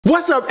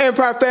What's up,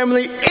 Empire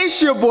family?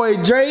 It's your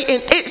boy Dre,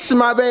 and it's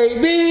my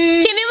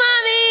baby Kenny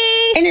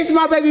Mommy, and it's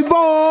my baby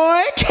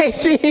boy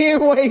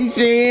Kasen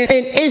Waiting,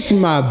 and it's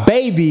my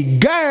baby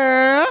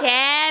girl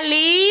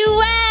Callie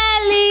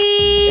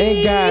Wally.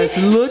 And guys,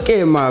 look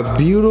at my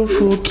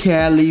beautiful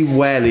Callie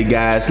Wally,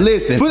 guys.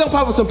 Listen, we're gonna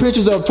pop up some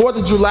pictures of 4th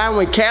of July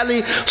when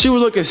Callie, she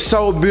was looking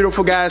so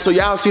beautiful, guys. So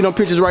y'all see them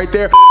pictures right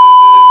there.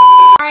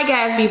 Alright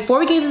guys, before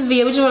we get into this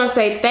video, we just want to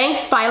say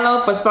thanks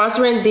Philo for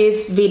sponsoring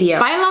this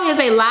video. Philo is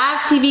a live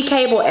TV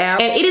cable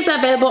app, and it is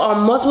available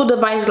on multiple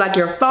devices like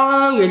your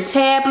phone, your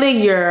tablet,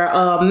 your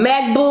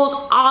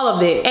MacBook, all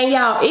of it. And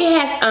y'all, it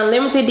has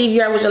unlimited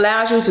DVR, which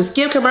allows you to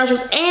skip commercials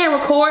and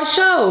record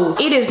shows.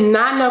 It is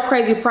not no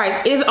crazy price.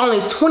 It is only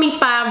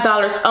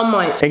 $25 a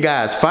month. And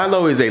guys,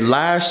 Philo is a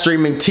live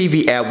streaming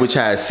TV app which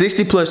has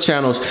 60+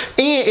 channels,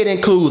 and it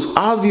includes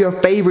all of your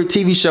favorite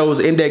TV shows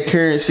in that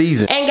current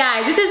season. And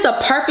guys, this is the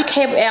perfect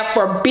cable app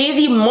for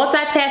busy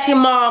multitasking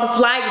moms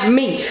like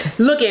me.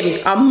 Look at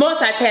me, I'm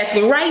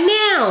multitasking right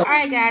now. All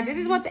right guys, this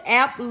is what the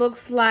app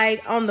looks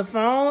like on the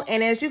phone,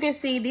 and as you can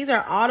see, these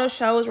are all the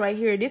shows right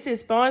here. This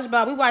is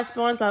SpongeBob. We watch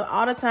SpongeBob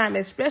all the time,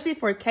 especially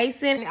for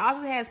Kasen. It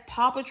also has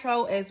Paw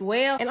Patrol as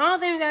well, and all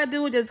thing we gotta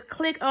do is just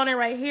click on it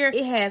right here.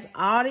 It has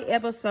all the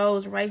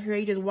episodes right here.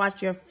 You just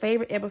watch your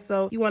favorite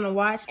episode you want to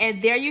watch, and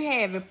there you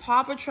have it.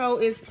 Paw Patrol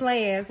is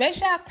playing. Make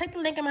sure y'all click the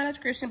link in my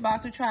description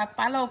box to try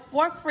Philo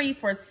for free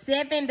for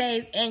 7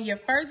 days, and your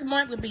first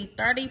month will be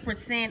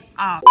 30%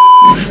 off.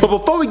 But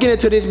before we get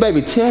into this,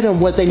 baby, tell them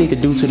what they need to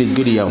do to this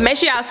video. Make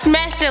sure y'all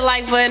smash that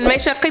like button.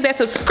 Make sure y'all click that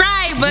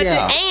subscribe button,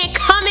 and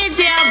comment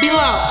down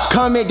below.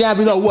 Comment down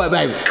below what,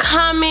 baby?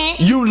 Comment.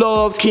 You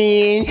love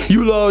Ken.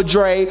 You love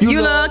Dre.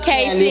 You love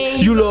Kasen.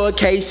 You love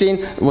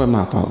Kasen. Well,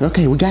 my fault.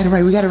 Okay, we got it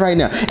right. We got it right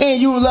now.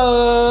 And you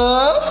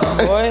love.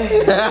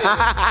 Boy.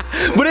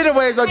 But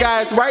anyway, so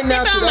guys, right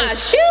now today. today. My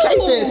shoes.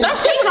 Kasen, stop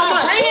stepping on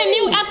my shoes. Brand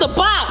new out the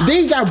box.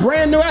 These are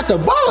brand new out the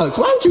box.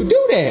 Why would you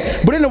do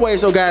that? But anyway,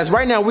 so guys,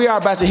 right now we are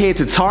about to head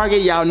to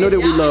Target. Y'all know that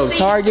we love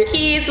Target.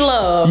 Kids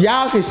love.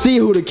 Y'all can see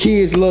who the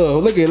kids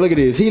love. Look at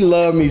this. He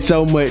loved me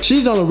so much.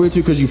 She's on the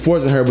ritual because you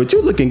forcing her, but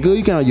you looking good.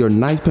 You got on your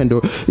nice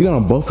Pandora. You got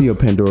on both of your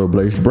Pandora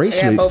bracelets.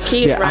 Yeah, both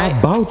kids, right?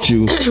 I bought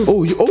you.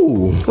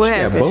 What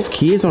happened? Got both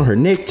kids on her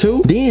neck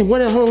too. Then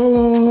what?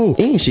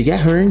 And she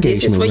got her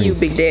engagement. This is for ring. you,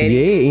 Big Daddy.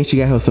 Yeah, and she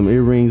got her some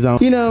earrings on.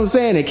 You know what I'm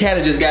saying? And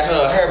Callie just got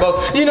her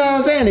bow. You know what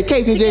I'm saying? And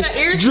Kasen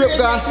just dripped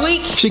off. Next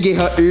week. She get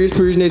her ears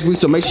pierced next week.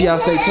 So make sure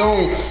y'all stay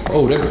tuned.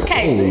 Oh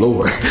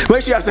Lord.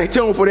 Make sure y'all stay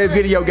tuned for that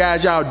video,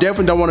 guys. Y'all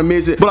definitely don't want to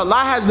miss it. But a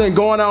lot has been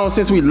going on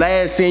since we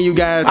last seen you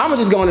guys. I'm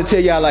just going to tell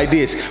y'all like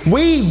this.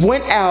 We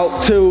went out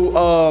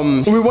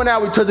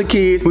with the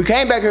kids. We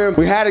came back here.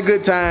 We had a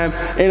good time.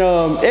 And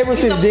ever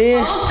since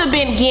then, we're supposed to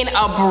been getting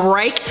a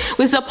break.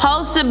 We're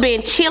supposed to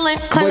been chilling,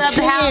 cleaning up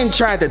the house. Ken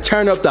tried to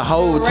turn up the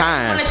whole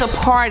time. Wanted to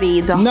party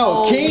the whole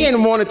No,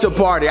 Ken wanted to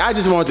party. I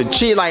just wanted to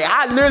chill. Like,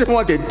 I literally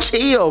wanted to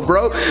chill,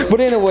 bro.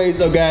 But anyway,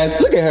 so guys,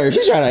 look at her.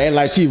 She's trying to act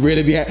like she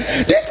really be happy.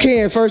 This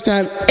Ken's first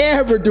time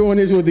ever doing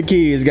this with the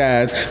kids,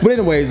 guys. But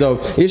anyways, though,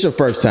 it's your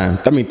first time.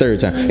 I mean, third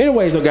time.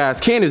 Anyways, though,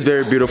 guys, Ken is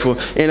very beautiful.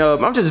 And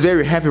I'm just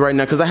very happy right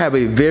now because I have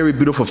a very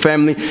beautiful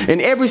family.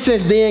 And ever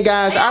since then,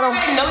 guys, I don't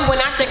know we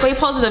went out there. We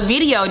posted a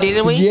video,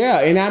 didn't we? Yeah,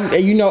 and I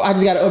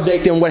just got to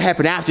update them what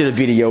happened after the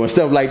video and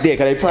stuff like that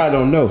because they probably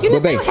don't know.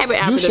 But babe,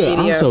 you should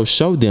also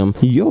show them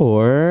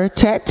your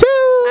tattoo.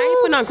 I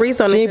ain't put no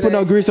grease on it. She ain't put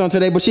no grease on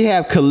today, but she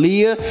have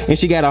Kalia and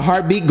she got a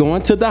heartbeat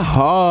going to the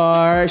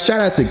heart. Shout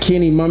out to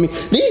Kenny Mommy.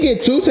 Did you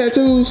get 2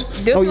 tattoos?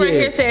 This one right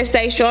here says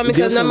stay strong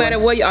because no matter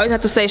what, you always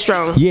have to stay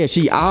strong. Yeah,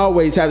 she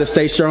always has to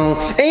stay strong.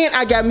 And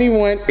I got me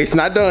one. It's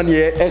not done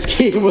yet, as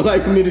Ken would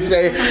like me to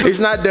say. It's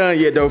not done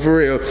yet though, for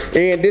real.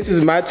 And this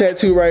is my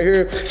tattoo right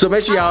here. So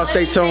make sure y'all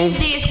stay tuned.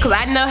 This, cause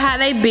I know how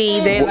they be.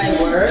 They like,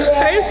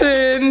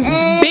 Kasen.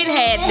 Ben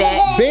had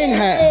that. Ben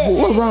had,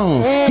 what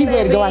wrong? He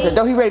ready to go out the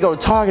door. He ready to go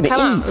to Target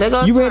and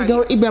eat. You ready to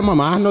go to eat,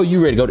 mama? I know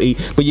you ready to go to eat.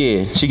 But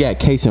yeah, she got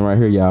Kasen right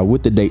here, y'all,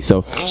 with the date.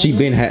 So she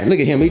been had. Look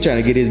at him. He trying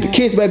to get his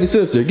kiss, baby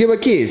sister. Give her a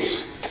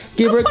kiss.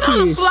 Give her a kiss.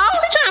 On the floor?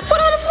 He trying to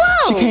put on the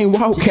floor. She can't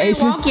walk, Kasen. She can't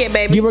walk yet,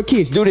 baby. Give her a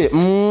kiss. Do that.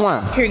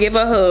 Mwah. Here, give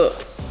her a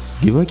hug.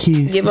 Give her a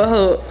kiss. Give her a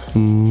hug.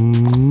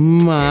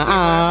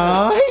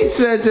 Oh, he's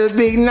such a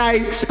big,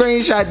 nice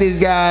screenshot, this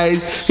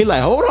guys. He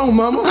like, hold on,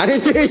 mama. I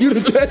didn't tell you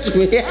to touch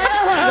me.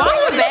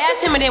 Why you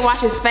bath him and then wash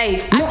his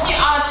face? I do it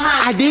all the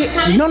time. I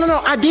did.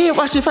 No. I did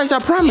wash your face, I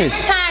promise.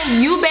 Every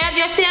time you bath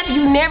yourself,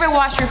 you never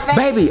wash your face.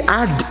 Baby,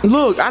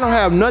 look, I don't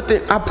have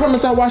nothing. I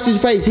promise I washed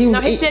his face. He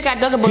still got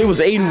duck butter. He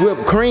was eating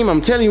whipped cream,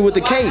 I'm telling you, with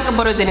the cake. Duck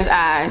butter's in his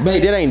eyes.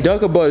 Baby, that ain't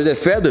duck butter,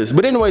 that's feathers.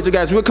 But anyways, so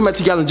guys, we'll come back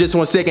to y'all in just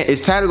 1 second.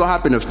 It's time to go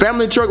hop in the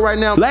family truck right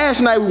now.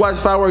 Last night we watched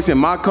fireworks in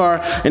my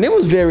car, and it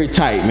was very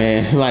tight,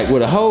 man. Like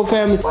with a whole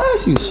family. Why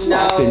is you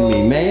slapping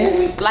me,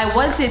 man? Like,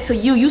 what's it to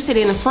you? You sit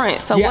in the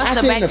front. So what's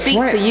the back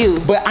seat to you?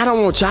 But I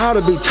don't want y'all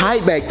to be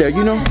tight back there,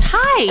 you know?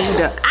 Tight.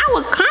 I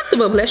was comfortable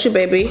but bless you,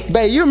 baby.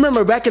 Babe, you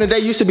remember back in the day,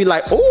 you used to be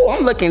like, oh,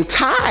 I'm looking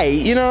tight.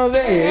 You know what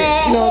I'm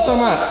saying? You know what I'm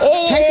talking about?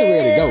 Kasen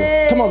ready to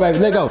go. Come on, baby,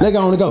 let go. Let go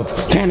on the go.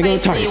 Time to go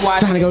to Target.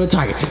 Time to go to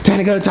Target. Time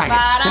to go to Target.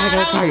 Time to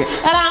go to Target.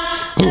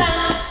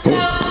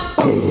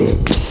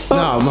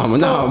 No, mama,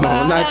 not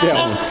that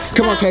one.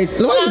 Come on,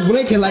 Kasen. Why are you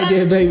blinking like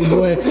that, baby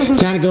boy?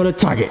 Time to go to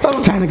Target.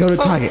 Time to go to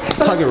Target.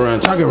 Target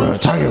run, Target run,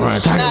 Target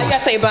run, Target run. You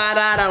gotta say bye,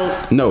 I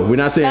don't. No, we're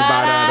not saying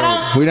bye, I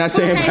don't. We're not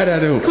saying bye, I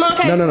don't. Come on,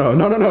 Kasen.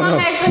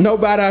 No. No,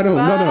 bye, I don't.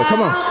 No.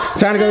 Come on.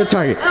 Time to go to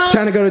Target.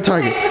 Time to go to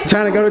Target.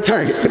 Time to go to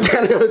Target.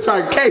 Time to go to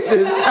Target.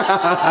 Cases.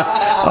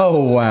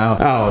 Oh, wow.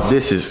 Oh,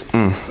 this is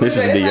the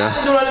video.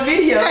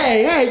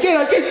 Hey,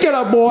 get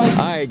up, boy. All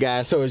right,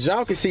 guys. So as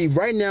y'all can see,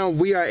 right now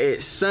we are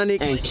at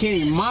Sonic and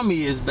Kenny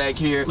mommy is back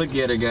here. Look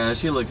at her, guys.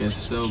 She looking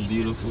so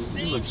beautiful.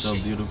 You look so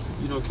beautiful.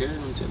 You don't care?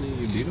 I'm telling you,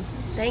 you're beautiful.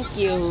 Thank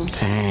you.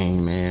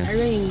 Dang, man. I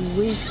really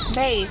wish.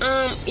 Babe,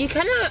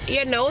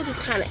 your nose is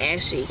kind of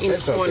ashy in the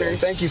corner. Okay.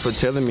 Thank you for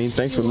telling me.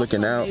 Thanks for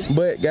looking out.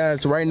 But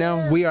guys, right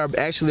now we are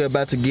actually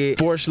about to get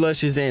 4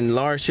 slushes and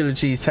large chili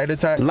cheese tater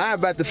tot. Lie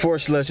about the 4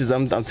 slushes.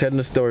 I'm telling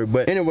the story.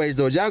 But anyways,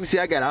 though, y'all can see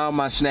I got all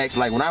my snacks.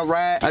 Like when I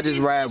ride, I just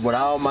ride with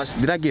all my.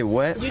 Did I get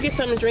what? Did you get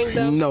something to drink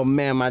though? No,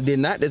 ma'am, I did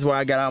not. That's why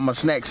I got all my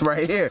snacks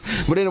right here.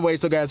 But anyway,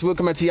 so guys, we'll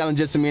come back to y'all in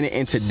just a minute.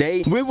 And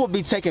today we will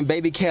be taking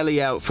baby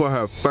Kelly out for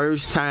her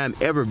first time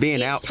ever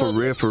being out for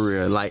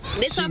real. Like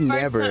this she her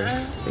never.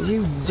 First time.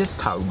 You just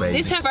talk, baby.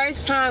 This her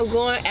first time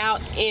going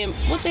out in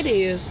what that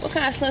is? What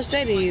kind of slush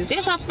that is?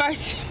 This her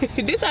first.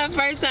 This her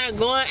first time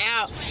going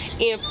out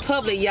in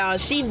public, y'all.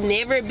 She's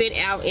never been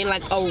out in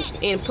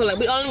in public.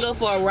 We only go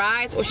for a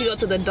ride or she go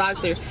to the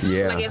doctor.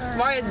 Yeah. Like as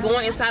far as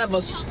going inside of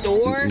a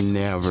store.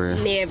 Never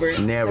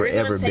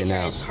ever been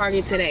out.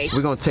 Target today.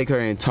 We're gonna take her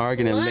in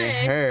Target and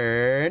let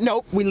her.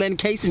 Nope, we letting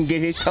Kasen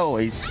get his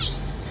toys.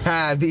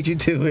 I beat you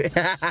to it.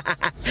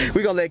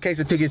 We gonna let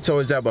Kasen pick his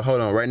toys out, but hold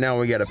on. Right now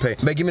we gotta pay.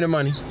 Babe, give me the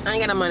money. I ain't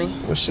got no money.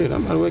 Well, shit, I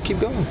might as well keep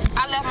going.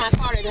 I left my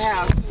card at the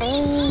house.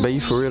 Babe, you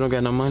for real don't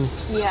got no money?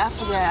 Yeah, I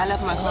forgot. I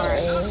left my card.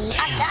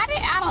 I got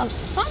it out of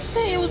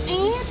something it was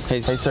in.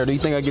 Hey, sir, do you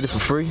think I get it for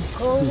free?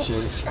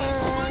 Appreciate it.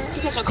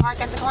 You said your card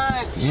got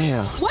declined?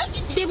 Yeah. What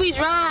did we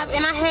drive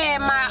and I had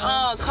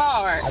my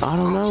card? I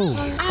don't know.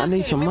 I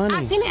need some money.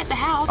 I seen it at the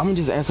house. I'm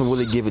just asking will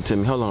he give it to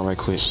me. Hold on right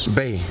quick.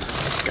 Babe,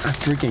 I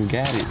freaking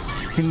got it.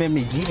 He let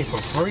me get it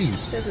for free.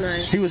 That's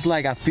nice. He was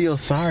like, I feel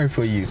sorry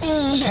for you.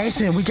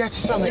 Kasen, we got you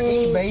something to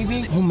eat,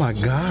 baby. Oh my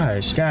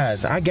gosh.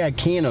 Guys, I got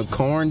Ken a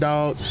corn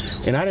dog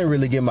and I didn't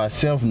really get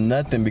myself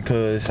nothing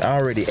because I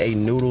already ate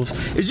noodles.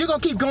 Is you gonna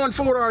keep going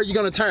forward or are you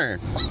gonna turn?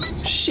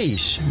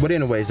 Sheesh. But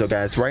anyways though,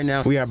 guys, right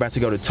now we are about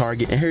to go to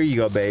Target and here you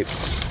go, babe.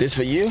 This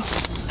for you.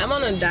 I'm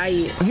on a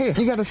diet. Here,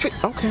 you gotta fit.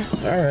 Okay.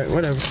 All right,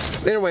 whatever.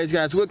 Anyways,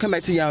 guys, we'll come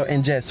back to y'all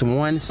in just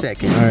 1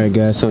 second. All right,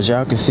 guys, so as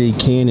y'all can see,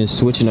 Ken is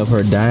switching up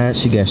her diet.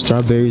 She got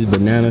strawberries,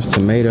 bananas,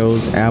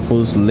 tomatoes,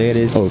 apples,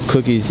 lettuce,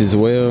 cookies as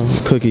well.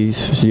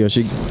 Cookies. Yeah,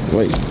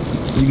 wait,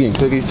 you getting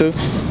cookies too?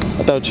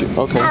 I thought you,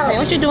 okay. Hey,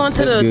 what you doing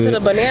to the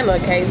banana,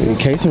 Kasen?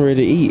 Kasen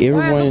ready to eat.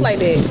 Everyone. Why I look like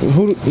that?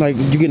 Who, like,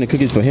 you getting the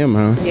cookies for him,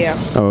 huh?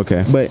 Yeah. Oh,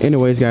 okay. But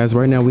anyways, guys,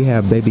 right now we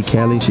have baby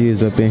Callie. She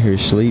is up in her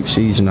sleep.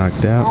 She's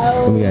knocked out.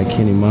 And we got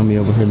Kenny mommy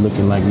over here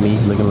looking like me,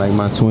 looking like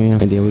my twin.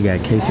 And then we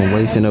got Kasen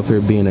wasting up here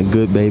being a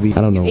good baby.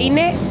 I don't know. Eating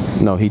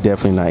it? No, he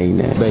definitely not eating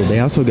that. Babe, they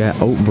also got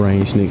oat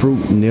brain snick,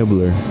 fruit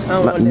nibbler.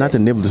 Not the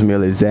nibble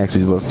smell is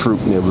Zaxby's, but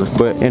fruit nibbler.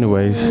 But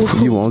anyways,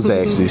 you want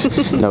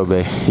Zaxby's. No,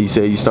 babe. He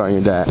said you starting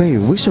your diet. Babe,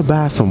 we should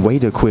buy some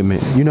weight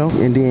equipment, you know,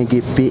 and then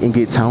get fit and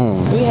get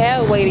toned. We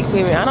have weight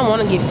equipment. I don't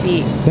want to get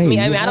fit. Babe,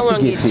 I don't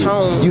want to get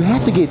toned. You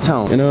have to get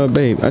toned. And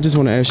babe, I just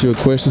want to ask you a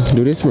question.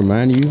 Do this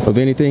remind you of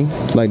anything?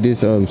 Like this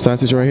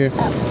sausage right here?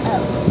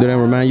 Do that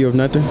remind you of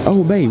nothing?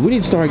 Oh, babe, we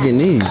need to start getting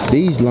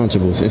these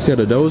Lunchables. Instead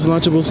of those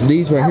Lunchables,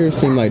 these right here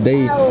seem like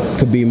they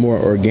could be more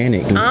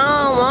organic.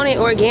 I don't want it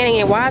organic.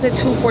 And why is it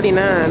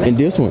 $2.49? And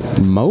this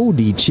one,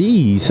 moldy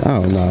cheese.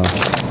 Oh, no.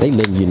 They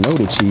letting you know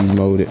the cheese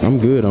molded. I'm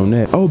good on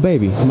that. Oh,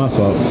 baby, my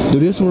fault. Do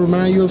this one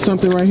remind you of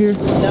something right here?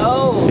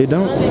 No. It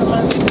don't?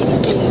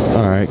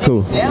 All right,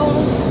 cool. That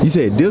one? You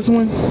said this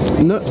one?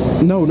 No.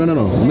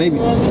 Maybe.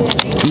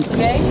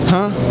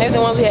 Huh? Maybe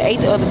the one we had ate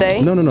the other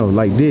day. No.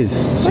 Like this.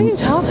 What are you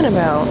talking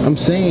about? I'm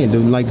saying,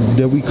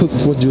 that we cook for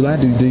 4th of July.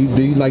 Do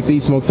you like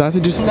these smoked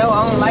sausages? No,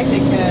 I don't like that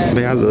kind.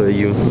 Babe, I love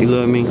you. You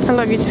love me? I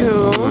love you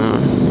too.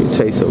 You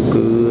taste so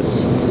good.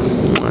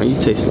 You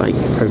taste like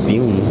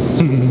perfume.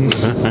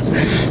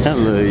 I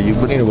love you.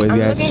 But anyways,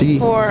 guys, she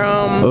for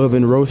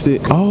oven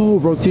roasted. Oh,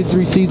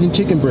 rotisserie seasoned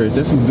chicken breast.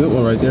 That's some good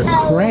one right there.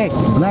 Cracked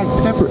black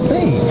pepper.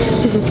 Babe,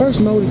 first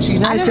molded cheese.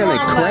 Now they selling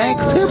cracked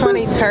pepper.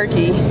 Honey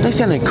turkey. They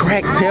selling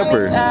cracked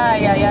pepper.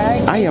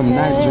 I am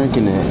not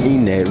drinking that,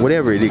 eating that,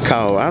 whatever it is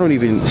called. I don't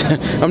even.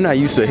 I'm not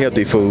used to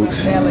healthy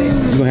foods. Salad.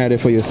 You gonna have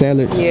that for your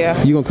salads?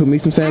 Yeah. You gonna cook me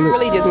some salads? I'm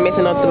really just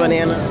messing up the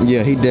banana.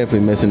 Yeah, he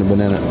definitely messing the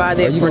banana. Buy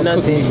that you for gonna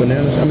nothing. Cook me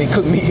bananas? I mean,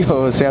 cook me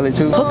salad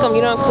too. Cook them.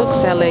 You don't cook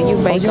salad. You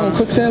bake them. You don't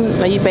cook salad? salad?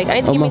 No, you bake. I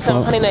need to give me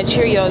some Honey Nut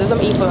Cheerios.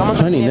 I'm eating.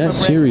 Honey Nut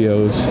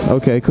Cheerios.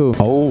 Okay, cool.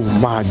 Oh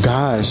my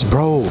gosh,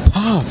 bro.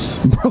 Pops,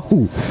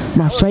 bro.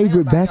 My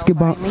favorite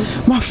basketball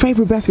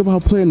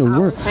player in the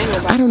world.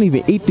 I don't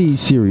even eat these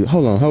cereal.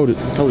 Hold on, hold it.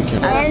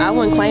 I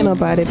wouldn't claim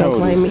nobody. Don't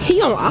claim me.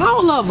 He on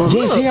all of them.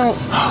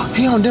 Yes,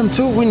 he on them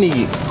too. We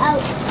need.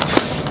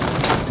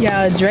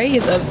 Y'all, Dre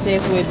is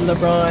obsessed with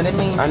LeBron. That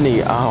means I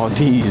need all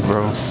these,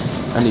 bro.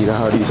 I need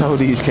all these. Hold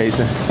these,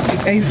 Kasen.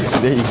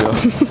 There you go.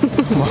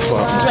 My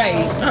fault.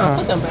 Dre,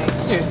 put them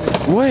back.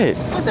 Seriously. What?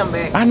 Put them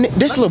back.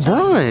 This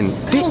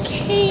LeBron. I don't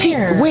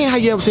care. When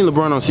have you ever seen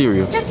LeBron on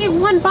cereal? Just get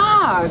one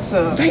box.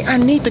 Hey, I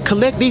need to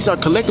collect. These are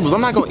collectibles.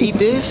 I'm not gonna eat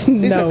this.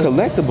 These are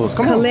collectibles.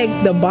 Come on.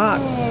 Collect the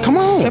box. Come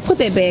on. Now put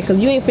that back,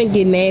 cause you ain't finna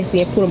get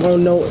nasty and put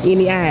them on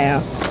any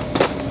aisle.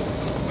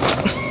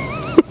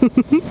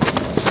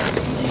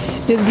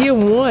 Just get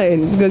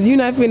one, cause you're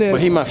not finna.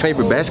 But he my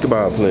favorite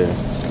basketball player.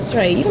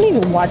 Dre, you don't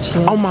even watch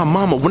him. Oh my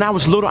mama, when I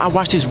was little, I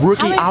watched his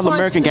rookie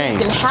All-American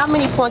game. And how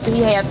many points did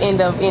he have in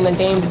the game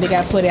that they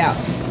got put out?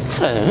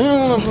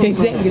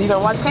 Exactly. You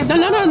don't watch Kasen?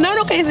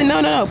 No, Kasen.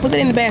 No. Put it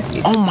in the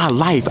basket. All my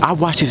life, I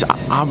watched his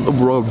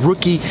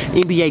rookie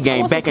NBA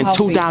game back in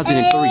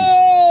 2003.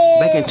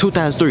 Back in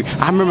 2003,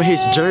 I remember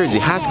his jersey,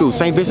 high school,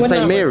 St. Vincent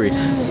St. Mary.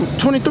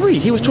 23.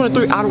 He was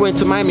 23 all the way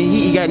to Miami.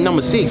 He got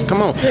number 6.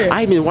 Come on.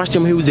 I even watched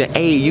him when he was at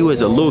AAU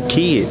as a little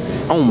kid.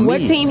 On what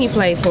me. team he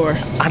played for?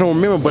 I don't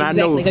remember, but I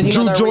know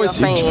Drew Joyce.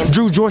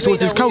 Drew Joyce was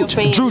his coach.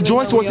 Drew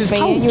Joyce was his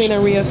coach. You ain't a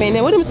real fan.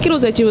 Now, what are them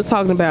Skittles that you was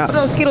talking about?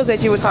 I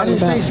didn't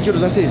say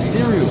Skittles. I said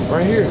cereal.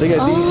 Right here. They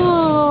got these.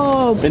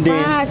 Oh, and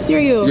then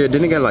cereal. Yeah,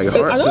 then they got like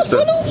hearts and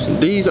stuff.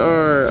 Skittles? These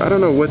are, I don't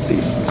know what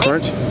the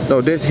crunch.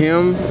 No, that's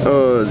him.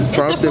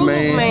 Frosted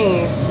Man.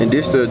 And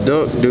this the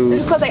duck dude.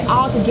 It's because they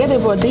all together,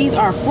 but these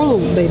are fruit.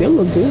 They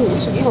look good.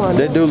 We should get one.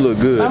 They do look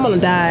good. I'm on a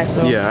diet,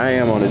 so. Yeah, I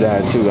am on a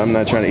diet too. I'm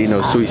not trying to eat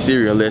no sweet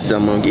cereal unless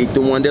I'm gonna eat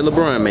the one that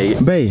LeBron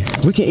made. Babe,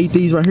 we can eat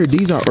these right here.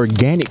 These are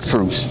organic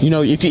fruits. You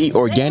know, if you eat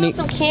organic.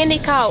 They have some candy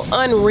called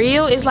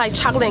Unreal. It's like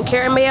chocolate and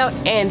caramel,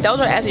 and those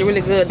are actually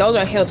really good. Those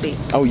are healthy.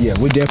 Oh yeah,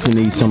 we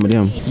definitely need some of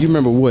them. You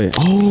remember what?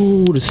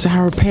 Oh, the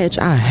Sour Patch.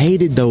 I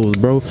hated those,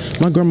 bro.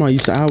 My grandma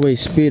used to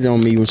always spit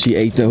on me when she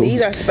ate those.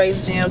 These are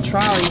Space Jam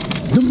trolleys.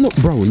 Look,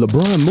 bro,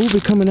 LeBron movie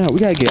coming out. We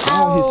gotta get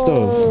all his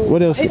stuff.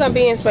 What else? He's gonna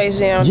be in Space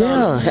Jam.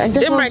 Yeah, that's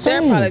them right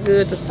there probably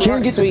good to smart. Can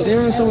we get the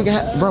cereal so we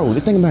got? Bro,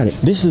 think about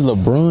it. This is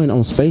LeBron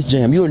on Space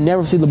Jam. You will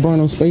never see LeBron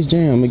on Space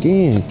Jam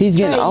again. He's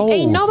getting old.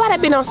 Ain't nobody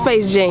been on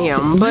Space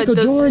Jam. Michael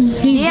Jordan.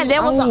 Yeah,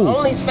 that was the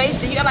only Space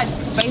Jam. You got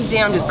like Space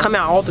Jam just come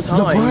out all the time.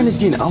 LeBron is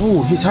getting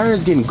old. His hair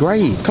is getting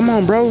gray. Come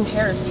on, bro. His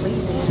hair is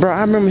leaving. Bro,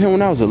 I remember him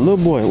when I was a little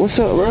boy. What's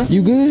up, bro?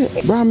 You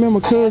good? Bro, I remember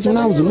cuz when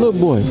I was a little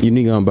boy. You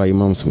need to go and buy your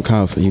mom some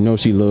coffee. You know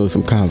she loves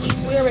some coffee.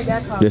 We already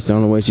got coffee. That's the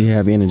only way she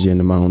have energy in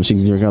the morning. She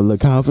can drink a little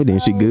coffee,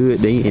 then she good,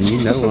 then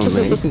you know what I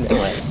mean.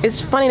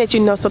 It's funny that you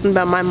know something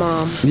about my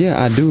mom.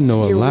 Yeah, I do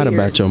know a lot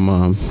about your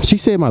mom. She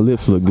said my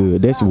lips look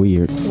good. That's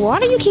weird. Why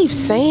do you keep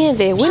saying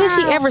that? When did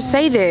she ever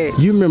say that?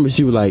 You remember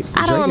she was like,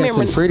 I don't remember.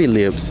 Got some pretty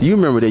lips. You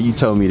remember that you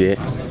told me that.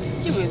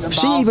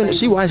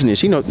 She watching it.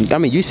 She know. I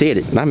mean, you said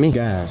it, not me.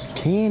 Guys,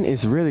 Ken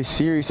is really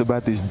serious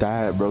about this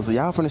diet, bro. So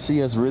y'all finna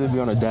see us really be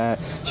on a diet.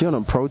 She on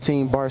a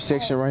protein bar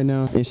section right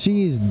now, and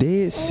she is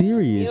dead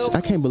serious.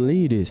 I can't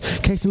believe this.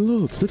 Kasen,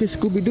 look at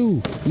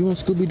Scooby-Doo. You want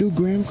Scooby-Doo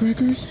graham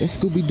crackers? That's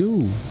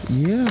Scooby-Doo.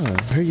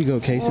 Yeah. Here you go,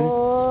 Kasen.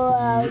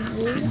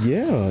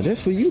 Yeah,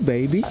 that's for you,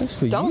 baby. That's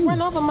for you. Don't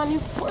run over my new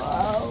forces.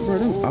 Bro,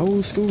 them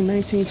old school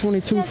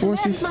 1922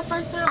 forces. That's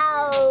my first time.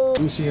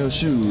 Let me see her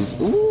shoes.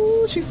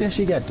 Ooh, she said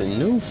she got the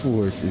new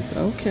forces.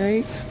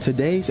 Okay.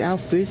 Today's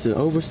outfit's an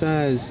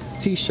oversized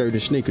t-shirt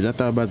and sneakers. I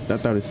thought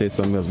it said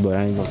something else, but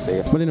I ain't gonna say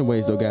it. But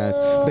anyways though, guys,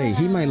 babe,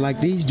 he might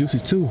like these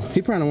juices too.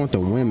 He probably don't want the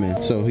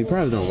women, so he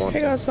probably don't want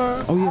them. Here goes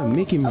some. Oh yeah,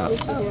 Mickey Mouse.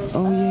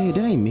 Oh yeah,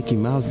 that ain't Mickey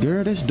Mouse,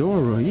 girl. That's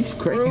Dora. He's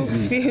crazy.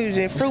 Fruit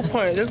fusion, fruit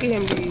punch. Let's get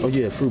him these. Oh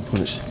yeah, fruit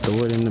punch.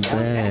 Throw it in the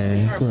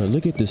bag. Bro,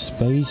 look at the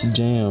Space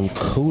Jam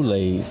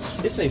Kool-Aid.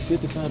 It say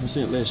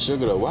 55% less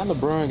sugar though. Why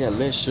LeBron got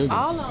less sugar?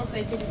 All of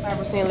them say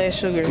 55% less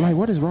sugar. Like,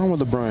 what is wrong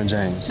with LeBron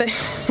James?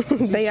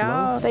 They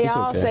all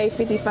say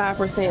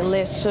 55%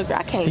 less sugar.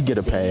 I can't. He get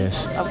a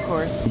pass. Of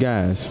course.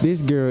 Guys, this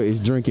girl is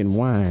drinking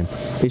wine.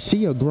 Is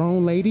she a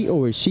grown lady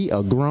or is she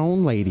a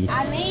grown lady?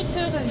 I need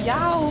to, cause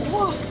y'all.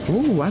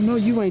 Ooh, I know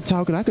you ain't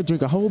talking. I could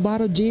drink a whole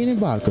bottle of gin and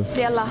vodka.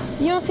 Stella,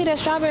 you don't see that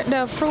strawberry,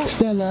 the fruit?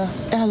 Stella,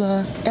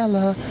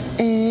 Ella,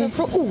 and the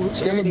fruit. Ooh,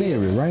 Stella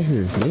Berry right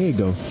here. There you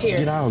go. Here.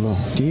 Get all of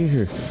them. Get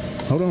here.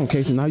 Hold on,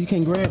 Kasen. Now you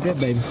can't grab that,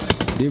 baby.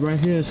 This right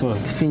here is for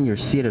senior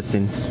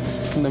citizens.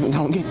 Let me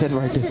don't get that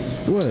right there.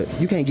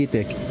 What? You can't get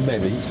that,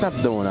 baby. Stop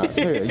doing that.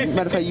 Here,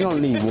 matter of fact, you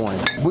only need one.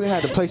 We're gonna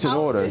have to place an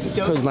order.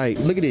 Cause like,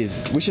 look at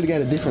this. We should have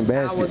got a different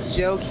basket. I was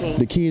joking.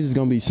 The kids is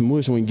gonna be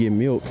smushed when you get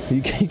milk.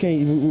 You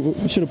can't.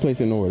 We should have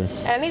placed an order.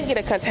 I need to get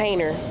a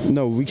container.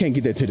 No, we can't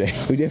get that today.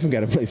 We definitely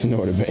gotta place an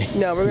order, babe.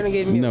 No, we're gonna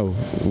get milk.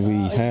 No,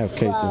 we have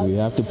Kasen. We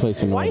have to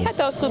place an order. Why you have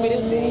those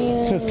Scooby-Doo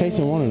things? Cause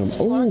Kasen wanted them.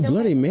 Oh,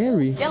 Bloody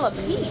Mary. Stella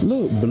Peach.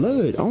 Look,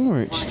 blood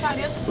orange. Try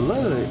this.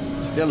 Blood.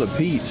 Stella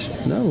Peach.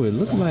 No, it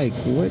looked like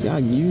what I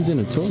use in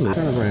the toilet.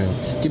 Turn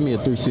around. Give me a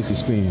 360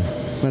 spin.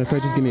 Matter of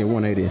fact, just give me a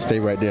 180 and stay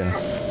right there.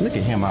 Look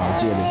at him all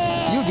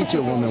jealous. You'll get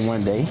your woman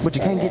one day, but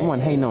you can't get one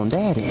hating on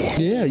daddy.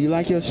 Yeah, you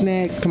like your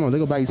snacks? Come on, let's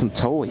go buy you some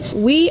toys.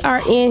 We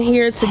are in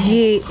here to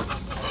get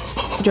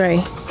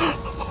Dre.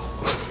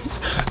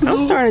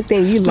 I'm starting to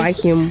think you like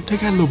him. They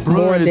got LeBron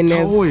more than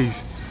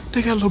toys.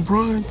 They got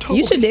LeBron toys.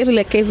 You should definitely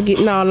let Kasen get.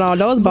 No,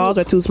 those balls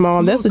are too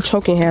small. That's a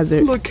choking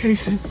hazard. Look,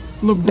 Kasen.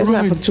 LeBron. That's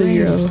not for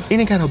 2-year-olds.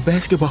 And it got a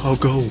basketball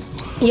goal.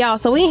 Y'all,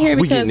 so we in here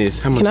because. We getting this.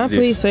 How much can I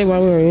please say why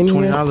we're in here?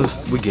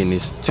 $20. We getting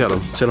this. Tell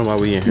them why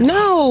we in here.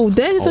 No,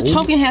 that is a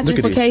choking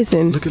hazard for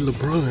Kasen. Look at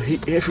LeBron.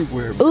 He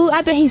everywhere. Ooh,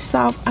 I bet he's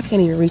soft. I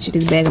can't even reach it.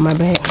 This bag in my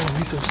bag. Oh,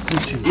 he's so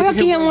squishy. How about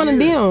get him one of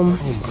them?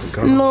 Oh my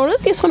God. No,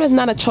 let's get something that's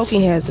not a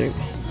choking hazard.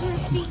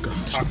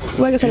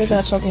 Well, I guess something that's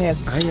not a choking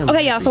hazard.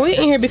 Okay, y'all, so we're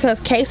in here because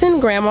Kasen's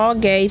grandma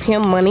gave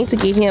him money to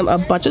get him a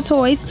bunch of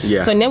toys.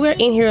 Yeah. So now we're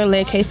in here to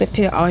let Kasen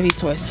pick all of these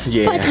toys.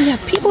 Yeah. But we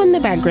have people in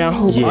the background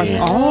who are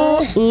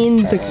all in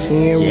the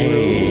camera.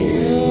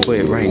 Yeah.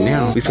 But right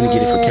now, we finna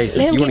get it for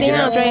Kasen. You wanna get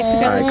out?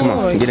 Alright, come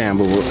on. Get down,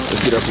 boo.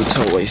 Let's get up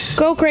some toys.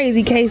 Go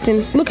crazy,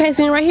 Kasen. Look,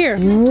 Kasen, right here.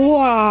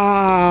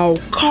 Wow.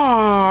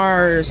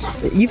 Cars.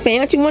 You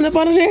fancy one up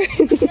under there?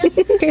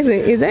 Kasen,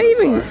 is that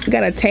even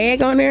got a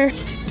tag on there?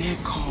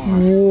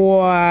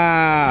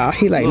 Wow,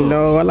 he like,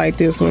 no, I like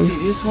this one. You see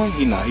this one?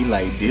 He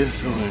like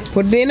this one.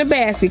 Put it in the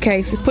basket,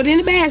 Casey. Put it in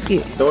the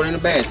basket. Throw it in the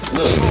basket.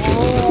 Look.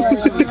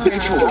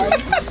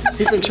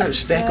 He been trying to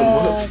stack them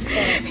up.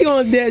 He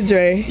want that,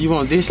 Dre. You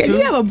want this too?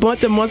 You have a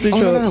bunch of monster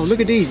trucks. No, look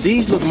at these.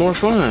 These look more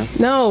fun.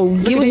 No,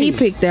 get what he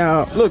picked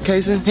out. Look,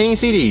 Kasen, he ain't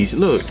see these.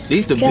 Look,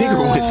 these the bigger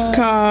ones.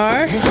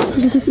 Car.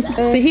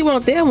 See, he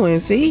want that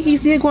one. See, he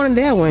still going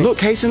that one. Look,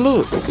 Kasen,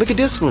 look. Look at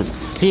this one.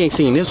 He ain't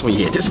seen this one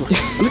yet. This one.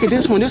 Look at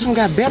this one. This one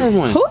got better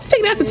ones. Who's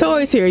picking out the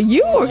toys here?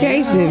 You or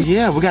Kasen?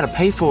 Yeah, we gotta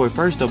pay for it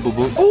first though, boo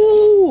boo.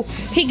 Ooh,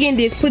 he getting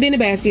this. Put it in the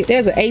basket.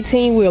 There's an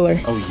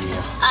 18-wheeler. Oh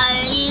yeah.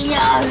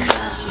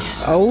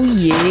 Yes. Oh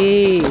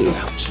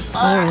yeah.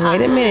 Alright,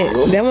 wait a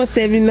minute. That one's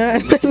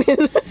 79.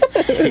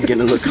 Ain't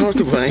getting a little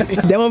comfortable, ain't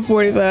it? That one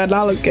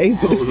 $45, Kasen.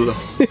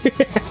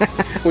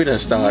 Oh, we done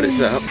started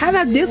something. How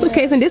about this one,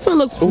 Kasen? This one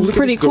looks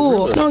pretty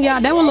cool. No,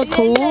 y'all, that one look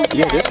cool.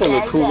 Yeah, this one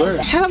look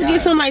cooler. How about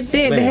get something like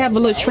that to have a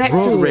little track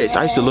to it?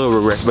 I used to love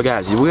regrets, but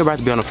guys, we're about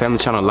to be on the family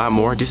channel a lot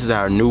more. This is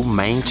our new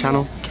main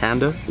channel,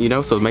 kinda, you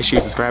know, so make sure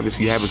you subscribe if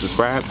you haven't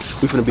subscribed.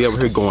 We're gonna be over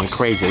here going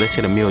crazy. Let's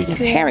hit 1 million.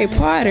 Harry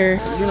Potter.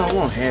 You don't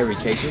want Harry,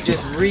 Kasen.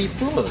 Just read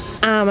books.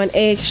 I'm an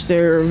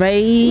extervator.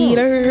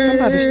 Look,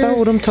 somebody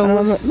stole them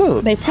toys.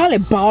 Look. They probably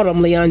bought them,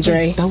 Leandre.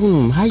 They stole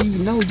them. How you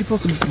know? You're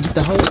supposed to get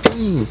the whole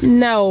thing.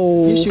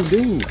 No. Yes, you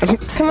do.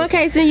 Come on,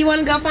 Kasen. You want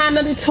to go find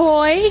another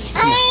toy?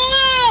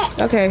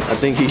 Okay. I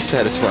think he's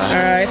satisfied.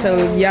 All right,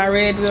 so y'all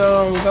ready to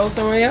go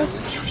somewhere else?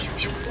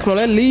 Come on,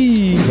 let's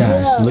leave.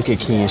 Guys, look at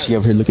Ken. She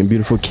over here looking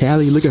beautiful.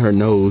 Callie, look at her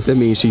nose. That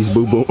means she's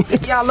boo-boo.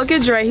 Y'all look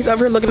at Dre. He's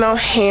over here looking all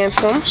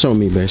handsome. Show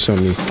me, babe. Show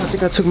me. I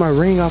think I took my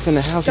ring off in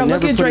the house and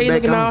never put it back on. Look at Dre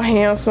looking all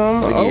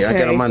handsome. Oh, yeah, I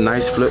got on my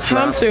nice flip-flops.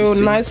 Come through,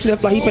 nice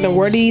flip-flop. He finna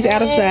wear these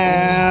out of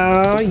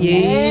style.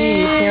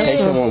 Yeah, hey,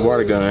 someone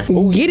water gun.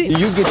 Ooh, get it.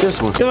 You get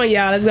this one. Come on,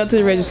 y'all. Let's go to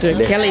the register.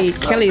 Kelly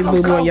is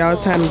boo-booing, y'all.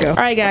 It's time to go. All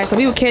right, guys. So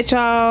we will catch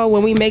y'all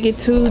when we make it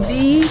to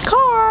the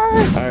car.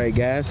 All right,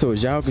 guys. So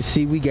as y'all can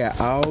see, we got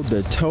all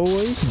the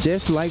toys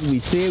just like we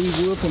said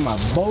we would for my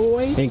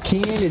boy. And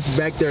Ken is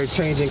back there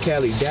changing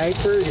Callie's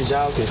diaper, as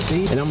y'all can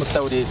see. And I'm gonna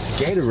throw this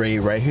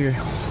Gatorade right here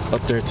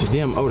up there to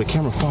them. Oh, the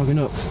camera fogging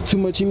up. Too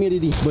much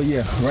humidity. But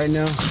yeah, right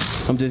now,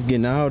 I'm just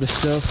getting all the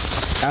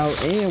stuff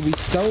out. And we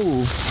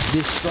stole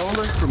this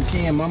stroller from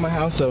Ken Mama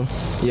house. So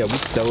yeah, we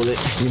stole it.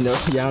 You know,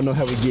 y'all know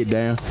how we get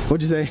down.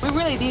 What'd you say? We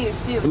really did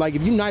steal. Like,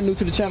 if you're not new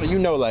to the channel, you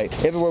know,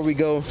 like, everywhere we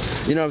go,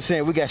 you know what I'm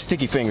saying, we got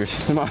sticky fingers.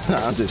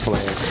 I'm just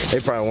playing. They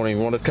probably won't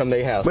even want us to come to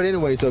their house. But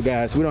anyway, so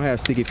guys, we don't have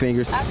sticky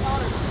fingers. I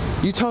told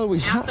her. You told her we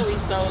stole it?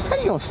 How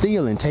you gonna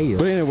steal and tell?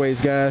 But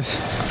anyways, guys,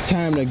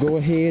 time to go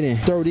ahead and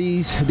throw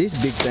this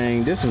big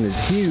thing. This one is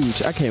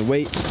huge. I can't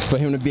wait for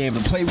him to be able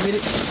to play with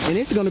it. And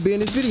it's gonna be in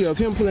this video of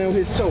him playing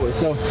with his toys.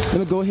 So let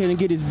me go ahead and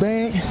get his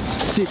bag.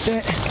 Sit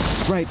that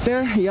right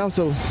there. He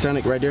also,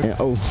 Sonic right there. And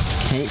oh,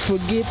 can't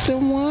forget the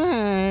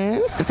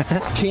wine.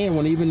 Ken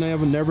won't even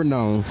never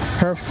known.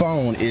 Her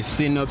phone is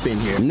sitting up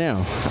in here.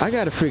 Now, I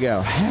gotta figure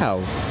out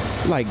how,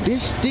 like,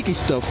 this sticky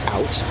stuff,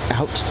 ouch,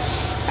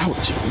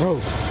 bro,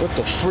 what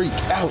the freak,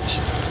 ouch.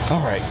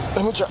 All right,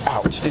 let me try,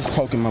 ouch, it's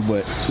poking my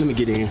butt. Let me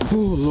get in. Oh,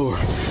 Lord,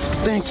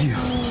 thank you.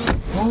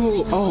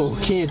 Oh,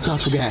 Ken, I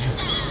forgot.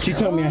 She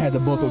told me I had the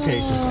buckle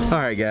casing. All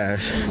right,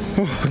 guys,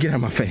 get out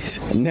of my face.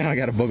 Now I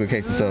got a buckle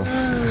casing, so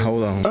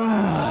hold on.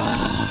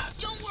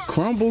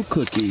 Crumble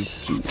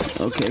cookies.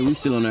 Okay, we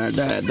still on our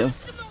diet, though.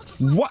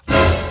 What?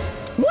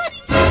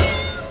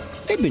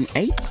 They've been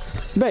ate?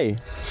 Babe,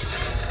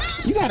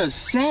 you got a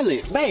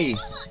salad, babe.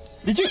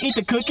 Did you eat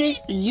the cookie?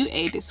 You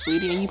ate it,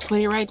 sweetie, and you put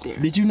it right there.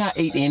 Did you not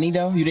eat any,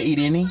 though? You didn't eat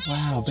any?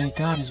 Wow, babe,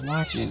 God is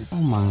watching. Oh,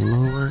 my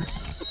Lord.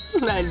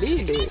 I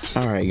did it.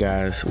 All right,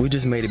 guys, we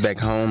just made it back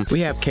home.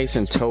 We have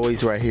Kasen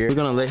toys right here. We're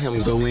gonna let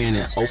him go in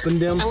and open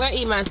them. I'm gonna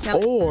eat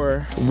myself.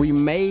 Or we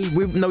may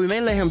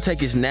let him take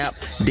his nap,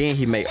 then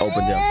he may open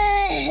them.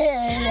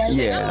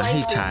 Yeah,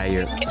 he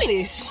tired. Give me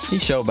this.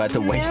 He's sure about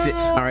to waste it.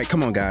 All right,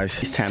 come on,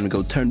 guys. It's time to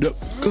go turn up.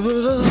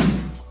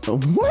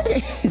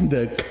 What in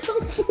the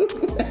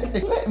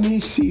Let me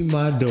see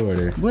my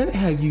daughter. What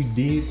have you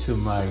did to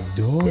my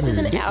daughter? This is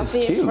an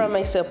outfit from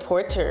a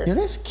supporter. Yeah,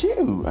 that's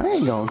cute. I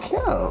ain't gonna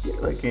count.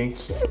 You're looking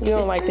cute. You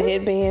don't like the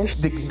headband?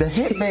 The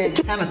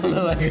headband kind of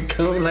look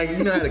like a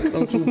you know how the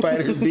Kung Fu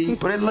fighters be?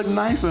 But it look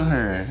nice on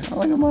her. I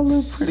like my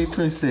little pretty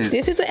princess.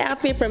 This is an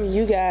outfit from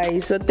you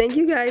guys. So thank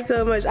you guys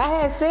so much. I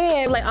had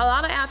said, like, a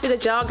lot of outfits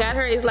that y'all got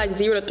her is like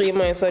 0 to 3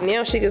 months. So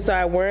now she can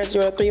start wearing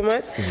 0 to 3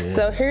 months. Yeah.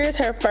 So here's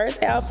her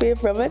first outfit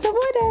from a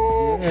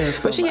supporter. Yeah,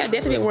 but she had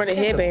definitely worn the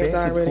headbands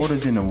already.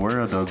 Supporters in the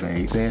world though,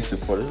 babe. Best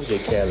supporters. Look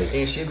at Callie.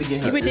 And she'll be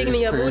getting her ears digging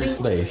in your booty?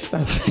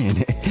 Stop saying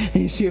that.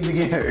 And she'll be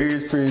getting her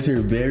ears pierced here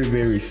very,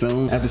 very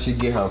soon. After she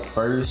get her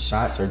first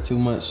shots, her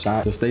 2-month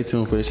shot. So stay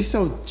tuned for this. She's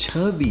so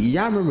chubby.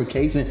 Y'all remember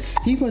Kasen?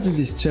 He wasn't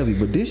this chubby,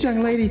 but this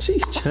young lady,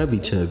 she's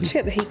chubby. She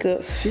had the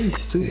hiccups. She's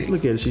super.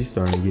 Look at her. She's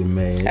starting to get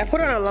mad. I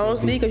put her on a long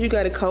sleeve because you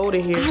got a cold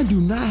in here. I do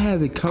not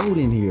have it cold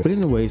in here. But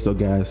anyway, so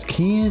guys,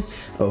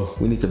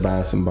 we need to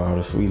buy some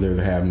bottles. We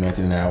literally have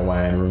nothing in our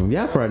wine room.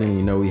 Y'all probably didn't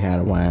even know we had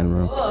a wine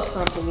room.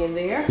 Something in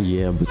there.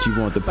 Yeah, but you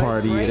want the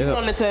party it up. You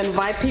wanted to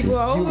invite people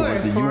over.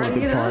 You want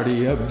the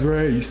party up,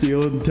 Dre. You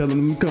still telling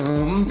them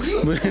come.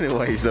 But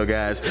anyway, so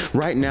guys,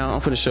 right now I'm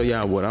gonna show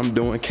y'all what I'm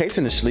doing.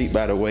 Kasen is asleep,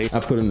 by the way. I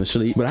put him to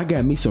sleep, but I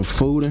got me some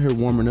food in here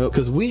warming up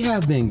because we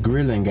have been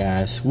grilling,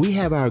 guys. We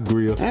have our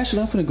grill.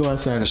 Actually, I'm gonna go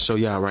outside and show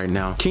y'all right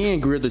now. Ken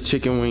grilled the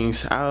chicken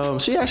wings.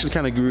 She actually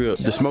kind of grilled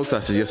the smoked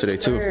sausage yesterday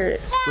too.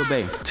 But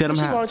babe, tell them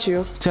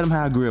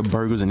how I grilled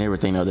burgers and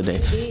everything the other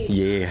day.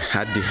 Yeah,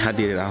 I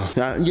did it all.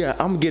 Yeah,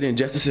 I'm getting in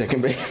just a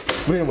second, babe.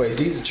 But anyways,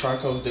 these are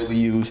charcoals that we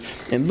use.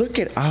 And look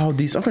at all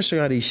these. I'm gonna show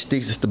y'all these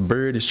sticks that the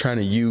bird is trying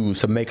to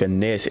use to make a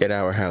nest at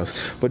our house.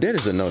 But that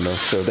is a no-no.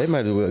 So they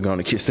might as well go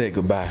and kiss that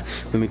goodbye.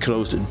 Let me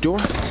close the door.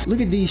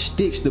 Look at these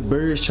sticks the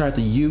birds tried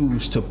to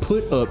use to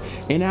put up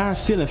in our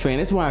ceiling fan.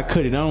 That's why I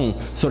cut it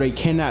on. So they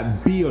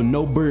cannot build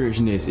no bird's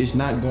nest. It's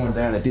not going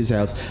down at this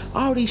house.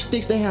 All these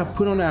sticks they have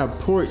put on our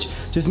porch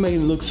just made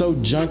it look so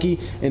junky.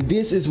 And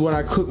this is what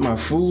I cook my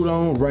food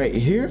on right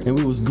here. And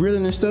we was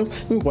grilling and stuff.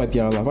 Let me wipe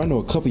y'all off. I know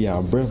a couple of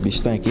y'all breath be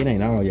stanky. It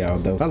ain't all y'all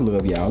though. I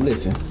love y'all.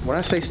 Listen, when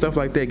I say stuff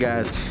like that,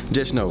 guys,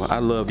 just know I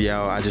love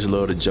y'all. I just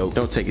love the joke.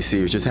 Don't take it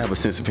serious. Just have a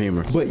sense of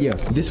humor. But yeah,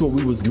 this is what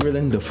we was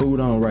grilling the food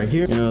on right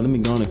here. Let me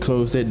go on and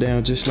close that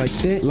down just like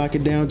that. Lock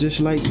it down just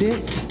like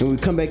that. When we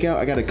come back out,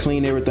 I gotta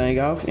clean everything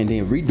off and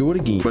then redo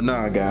it again. But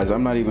nah, guys,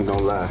 I'm not even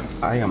gonna lie.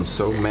 I am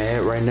so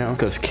mad right now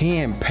because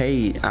Ken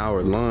paid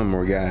our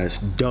lawnmower guys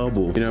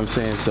double. You know what I'm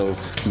saying? So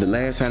the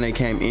last time they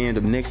came in,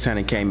 the next time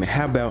they came in,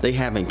 how about they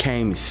haven't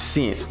came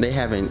since? They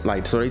haven't,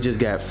 like, so they just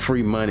got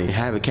free money. They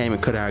haven't came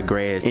and cut our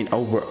grass in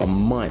over a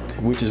month,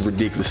 which is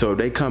ridiculous. So if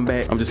they come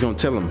back, I'm just gonna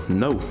tell them,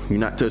 no, you're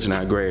not touching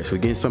our grass. We're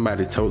getting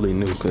somebody totally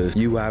new because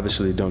you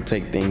obviously don't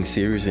take things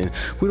serious and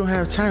we don't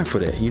have time for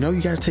that. You know,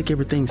 you gotta take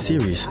everything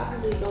serious.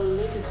 Don't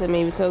listen to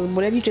me because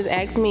whatever you just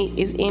asked me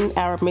is in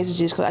our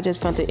messages because I just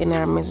found it in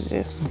our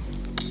messages.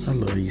 I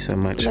love you so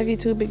much. Love you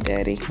too, Big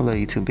Daddy. I love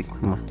you too, Big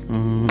Mama.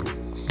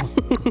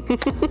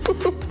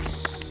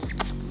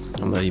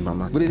 I love you,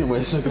 Mama. But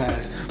anyway, so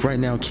guys, right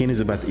now Ken is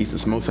about to eat some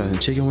smoked sausage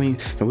and chicken wing,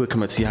 and we'll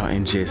come up to y'all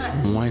in just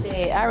one.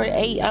 I already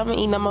ate. I'm gonna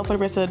eat no more for the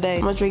rest of the day.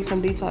 I'm gonna drink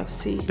some detox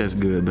tea. That's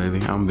good,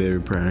 baby. I'm very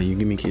proud of you.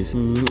 Give me a kiss.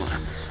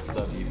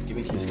 Love you. Give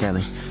me a kiss,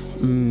 Callie.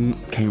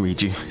 Can't read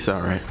you. It's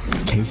all right.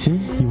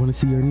 Kasen, you want to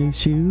see your new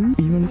shoes?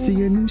 You want to see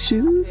your new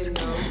shoes?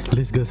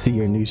 Let's go see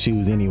your new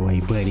shoes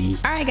anyway, buddy.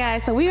 All right,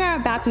 guys. So we are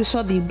about to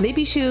show the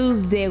Blippi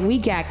shoes that we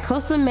got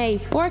custom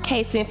made for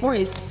Kasen for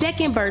his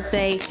 2nd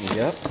birthday.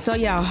 Yep. So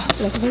y'all,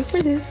 let's wait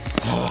for this.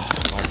 Oh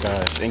my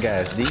gosh. And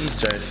guys, these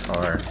dress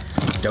are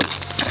dope.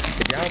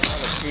 If y'all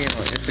follow Ken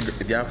on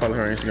Instagram, if y'all follow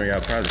her on Instagram,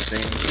 y'all probably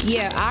seen.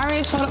 Yeah, I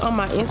already showed it on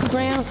my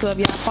Instagram. So if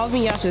y'all follow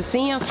me, y'all should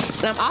see him.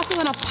 And I'm also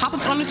gonna pop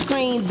up on the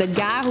screen the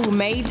guy who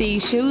made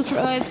these shoes for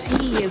us.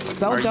 He is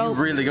so dope. Are you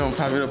really gonna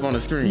pop it up on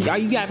the screen?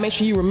 You gotta make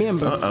sure you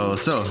remember.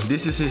 So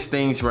this is his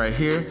things right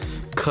here.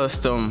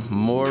 Custom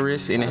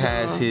Morris, and it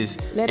has his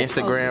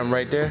Instagram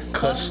right there.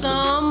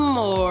 Custom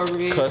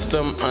Morris.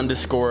 Custom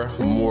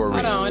 _Morris.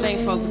 Hold on, it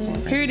ain't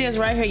focusing. Here it is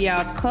right here,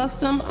 y'all.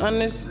 Custom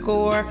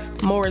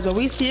 _ Morris. But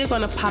we still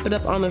gonna pop it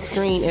up on the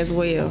screen as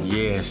well.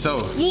 Yeah,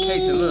 so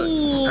Kasen, look,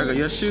 I got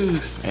your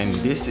shoes, and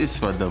this is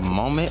for the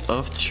moment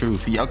of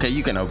truth. Okay,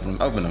 you can open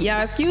them.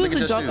 Yeah, excuse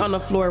the junk on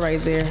the floor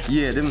right there.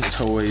 Yeah, them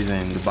toys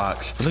in the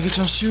box. Look at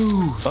your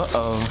shoes.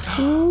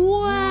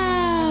 Wow.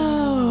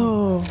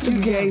 You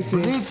got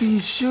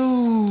Blippi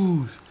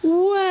shoes.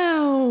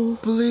 Wow.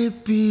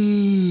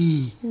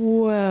 Blippi.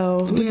 Wow.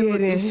 Look at it.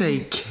 They say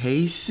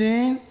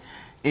Kasen,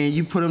 and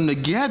you put them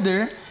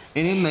together,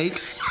 and it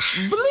makes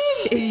Blippi.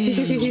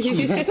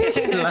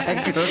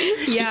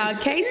 Yeah,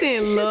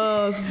 Kasen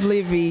loves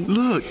Blippi.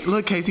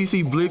 Look, Kasen, you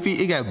see Blippi?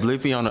 It got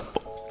Blippi on the.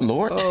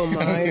 Lord. Oh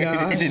my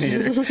gosh.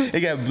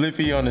 It got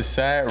Blippi on the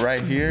side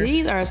right here.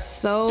 These are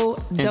so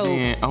dope. And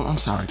then, oh, I'm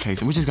sorry,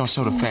 Kasen. We're just gonna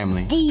show the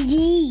family.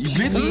 Blippi.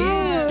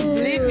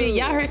 Blippi.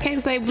 Y'all heard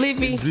Kasen say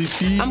Blippi?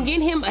 Blippi. I'm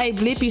getting him a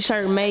Blippi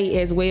shirt made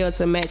as well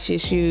to match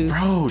his shoes.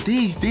 Bro,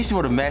 these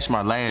would have matched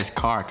my last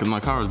car because my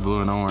car was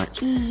blue and orange.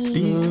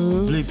 These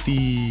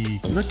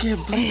Blippi. Look at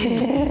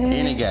Blippi.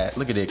 And it got,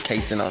 look at that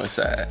Kasen on the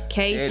side.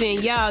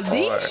 Kasen, y'all,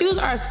 these shoes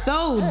are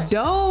so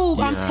dope.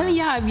 Yeah. I'm telling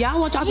y'all, if y'all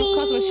want y'all some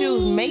custom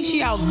shoes, make sure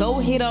y'all go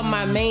hit up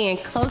my man,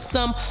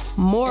 Custom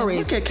Morris.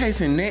 Look at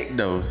Kasen's neck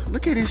though.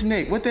 Look at his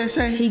neck. What that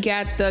say? He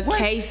got the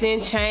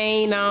Kasen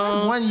chain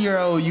on. 1 year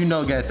old, you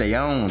know, got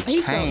their own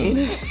He's so chain.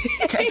 innocent.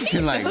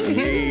 Kasen like,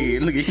 yeah,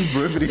 look at he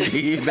rubbing his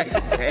head back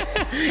to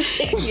back.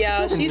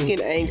 Y'all, she's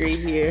getting angry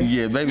here.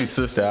 Yeah, baby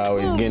sister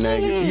always getting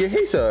angry. Yeah,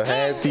 he's so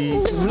happy.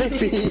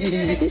 Blippi.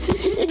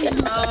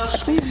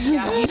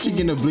 She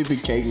getting a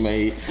Blippi cake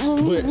made.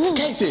 But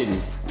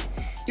Kasen,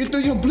 you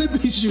threw your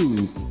Blippi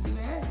shoe.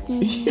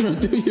 You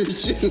threw your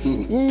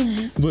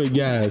shoe. But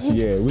guys,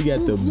 yeah, we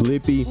got the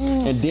Blippi.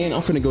 And then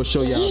I'm finna go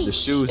show y'all the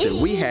shoes that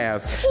we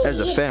have as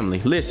a family.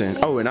 Listen,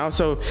 oh, and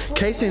also,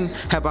 Kasen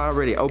have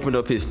already opened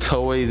up his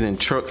toys and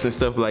trucks and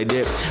stuff like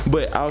that.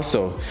 But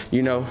also,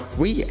 you know,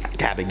 we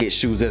gotta get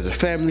shoes as a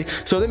family.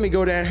 So let me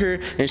go down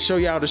here and show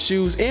y'all the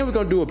shoes. And we're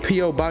gonna do a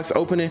P.O. box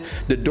opening.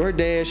 The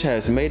DoorDash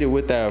has made it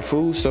with our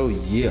food, so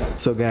yeah.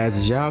 So guys,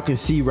 as y'all can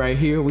see right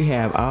here, we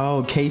have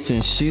all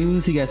Kasen's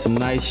shoes. He got some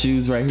nice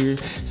shoes right here.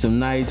 Some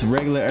nice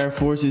regular Air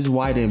Forces,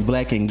 white and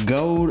black and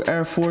gold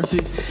Air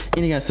Forces,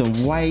 and he got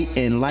some white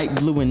and light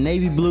blue and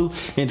navy blue,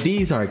 and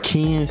these are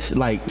Ken's.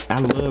 Like, I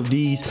love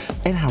these,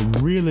 and I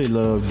really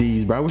love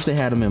these, bro. I wish they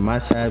had them in my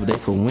size, but they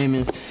for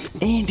women's,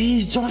 and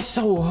these joints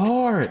so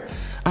hard.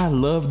 I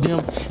love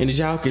them, and as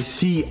y'all can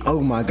see, oh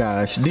my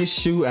gosh, this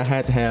shoe I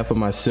had to have for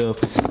myself,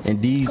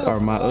 and these are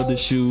my other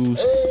shoes,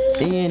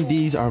 and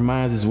these are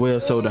mine as well.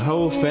 So the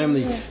whole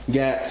family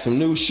got some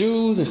new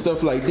shoes and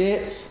stuff like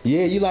that.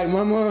 Yeah, you like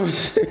my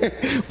mom's?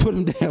 Put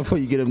them down before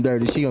you get them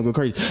dirty. She gonna go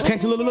crazy. Okay,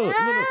 so look.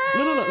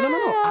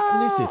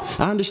 Listen,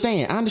 I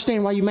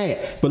understand why you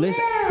mad, but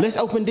let's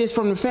open this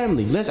from the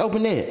family. Let's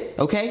open that,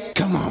 okay?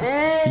 Come on.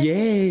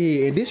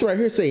 Yeah, and this right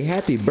here say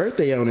happy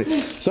birthday on it.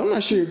 So I'm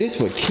not sure if this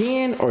for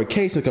Ken or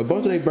Kasen, because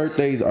both of their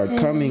birthdays are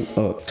coming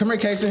up. Come here,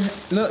 Kasen.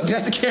 Look,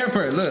 get the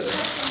camera. Look.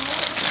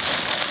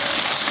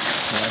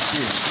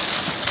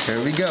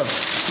 Here we go.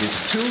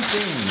 It's two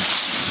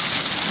things.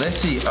 Let's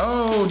see.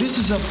 Oh, this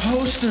is a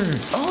poster.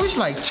 Oh, it's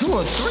like 2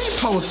 or 3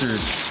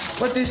 posters.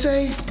 What they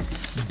say?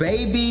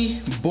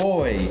 Baby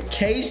boy,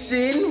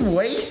 Kasen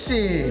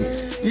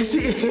Wason. You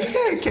see,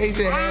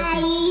 Kasen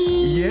happy.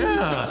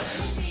 Yeah.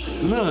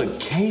 Look,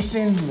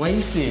 Kasen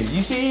Wason.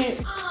 You see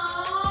it?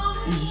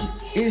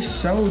 It's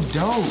so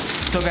dope.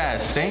 So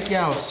guys, thank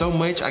y'all so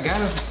much. I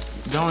gotta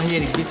go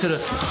ahead and get to the.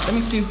 Let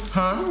me see.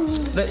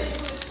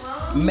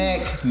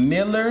 Mac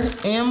Miller,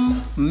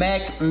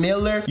 Mac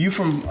Miller. You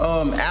from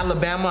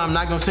Alabama. I'm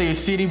not gonna say a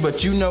city,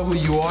 but you know who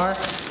you are.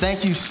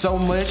 Thank you so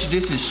much.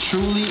 This is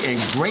truly and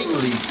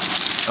greatly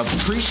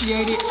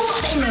appreciated.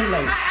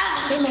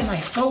 They made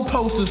like 4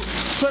 posters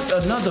plus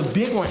another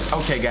big one.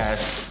 Okay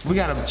guys, we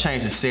gotta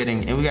change the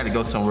setting and we gotta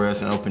go somewhere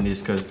else and open this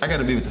because I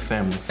gotta be with the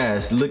family.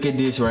 Guys, look at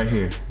this right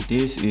here.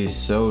 This is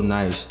so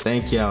nice.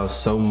 Thank y'all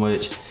so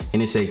much.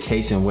 And it's a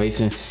Kasen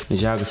Wason.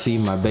 As y'all can see,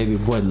 my baby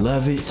boy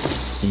love it.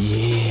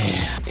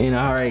 Yeah. And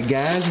all right,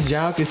 guys, as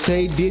y'all can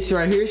say, this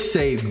right here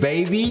say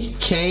baby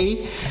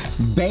K,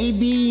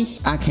 baby,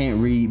 I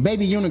can't read,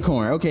 baby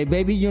unicorn. Okay,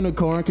 baby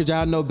unicorn, because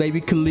y'all know baby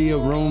Kalia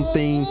room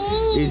theme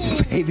is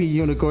baby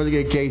unicorn.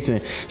 Look at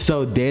Kasen.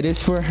 So that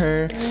is for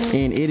her,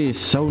 and it is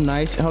so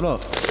nice. Hold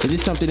up, is there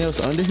something else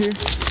under here?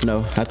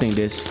 No, I think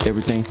that's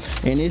everything.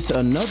 And it's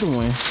another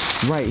one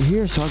right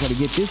here, so I gotta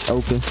get this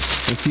open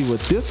and see what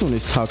this one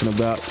is talking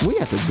about. We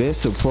got the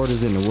best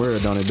supporters in the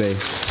world, don't it, babe?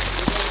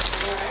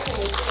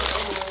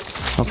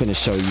 I'm finna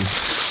show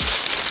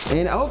you.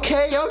 And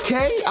okay,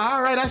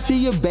 all right, I see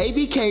you,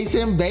 baby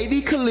Kasen,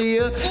 baby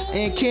Kalia,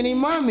 and Kenny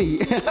Mommy.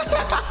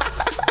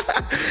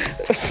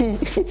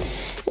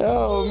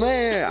 Oh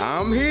man,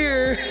 I'm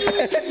here.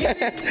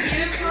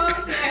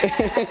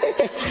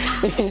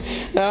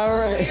 All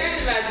right.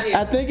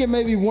 I think it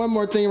may be one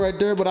more thing right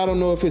there, but I don't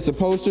know if it's a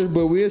poster,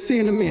 but we'll see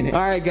in a minute. All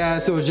right,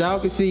 guys, so as y'all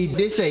can see,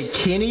 this a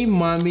Kenny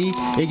Mommy.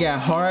 It got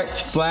hearts,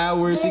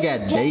 flowers, it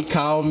got They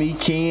Call Me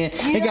Ken.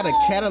 It got a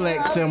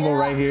Cadillac symbol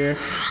right here,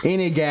 and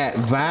it got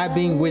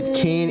Vibing with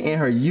Ken and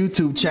her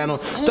YouTube channel.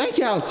 Thank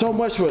y'all so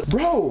much for,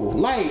 bro,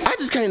 like, I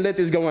just can't let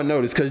this go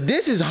unnoticed, because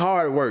this is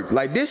hard work.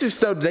 Like, this is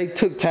stuff they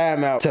took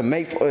time out to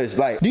make for us.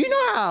 Like, do you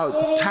know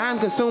how time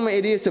consuming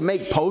it is to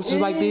make posters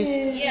like this?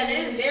 Yeah, that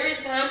is very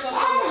time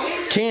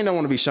consuming. Ken don't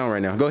want to be shown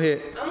right now. Go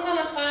ahead. I'm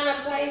gonna find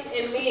a place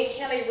in me and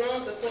Kelly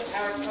room to put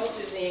our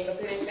posters in, because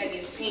in fact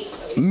it's pink.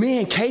 So me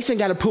and Kasen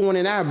got to put one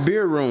in our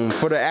beer room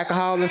for the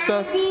alcohol and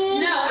stuff. No,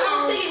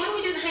 I was thinking, why don't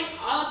we just hang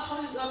all the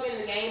posters up in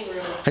the game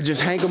room? I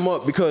just hang them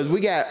up because we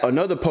got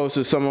another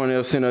poster someone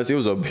else sent us. It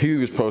was a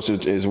huge poster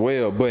as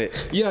well. But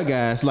yeah,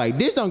 guys, like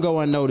this don't go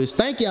unnoticed.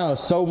 Thank y'all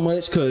so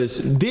much,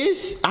 because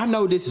this, I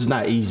know this is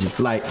not easy.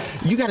 Like,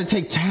 you got to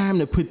take time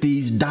to put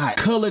these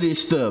dots, color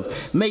this stuff,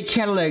 make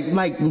Cadillac,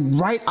 like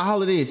write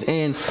all of this.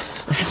 And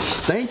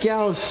thank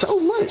y'all so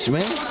much,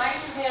 man.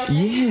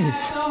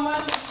 Yes. So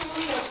much.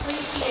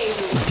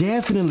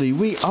 Definitely.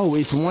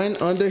 It's one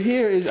under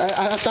here.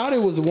 I thought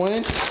it was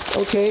one.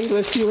 Okay,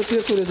 let's see what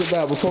this one is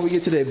about before we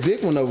get to that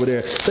big one over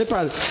there. They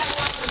probably,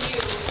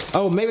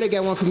 oh, maybe they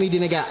got one for me,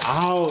 then they got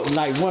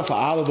one for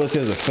all of us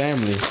as a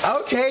family.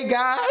 Okay,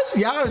 guys,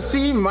 y'all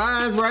see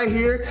mine's right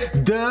here.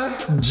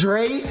 The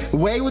Dre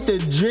Way with the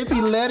drippy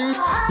letters.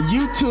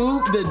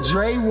 YouTube, the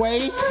Dre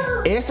Way.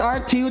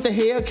 SRT with the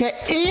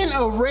Hellcat and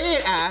a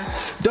red eye.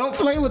 Don't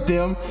play with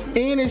them.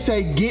 And it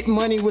say get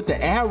money with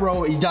the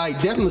arrow. Like,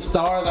 that's the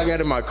stars I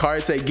got in my car.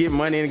 It say get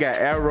money and got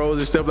arrows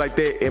and stuff like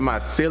that in my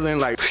ceiling.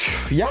 Like,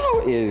 y'all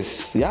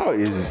is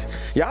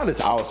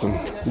awesome.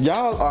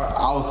 Y'all are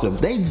awesome.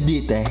 They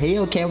did the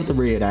Hellcat with the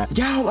red eye.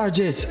 Y'all are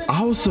just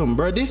awesome,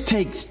 bro. This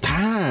takes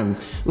time.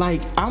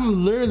 Like,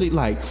 I'm literally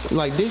like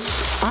this.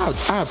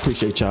 I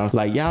appreciate y'all.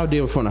 Like, y'all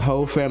did it for the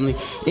whole family.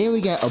 And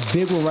we got a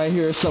big one right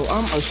here. So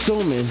I'm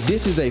assuming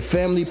this is a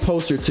family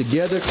poster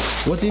together.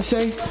 What did it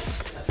say?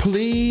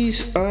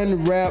 Please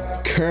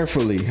unwrap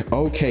carefully.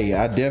 Okay,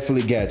 I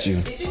definitely got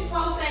you. Did you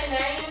post their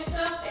name and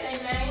stuff? Say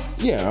their name?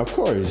 Yeah, of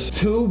course.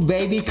 To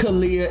baby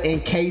Kalia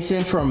and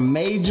Kasen from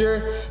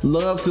Major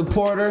Love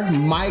Supporter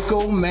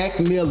Michael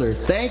McMiller.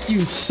 Thank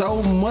you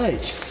so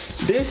much.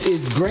 This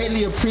is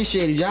greatly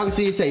appreciated. Y'all can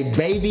see it say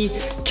baby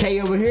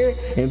K over here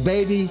and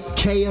baby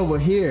K over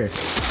here.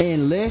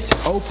 And let's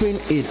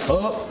open it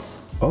up.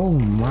 Oh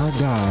my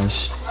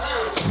gosh.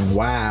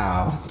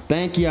 Wow.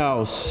 Thank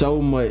y'all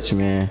so much,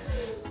 man.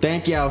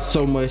 Thank y'all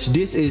so much.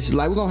 This is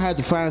like, we're gonna have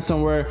to find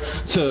somewhere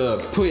to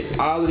put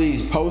all of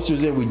these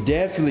posters that we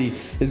definitely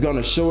is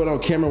gonna show it on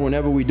camera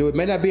whenever we do it.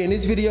 May not be in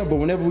this video, but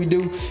whenever we do,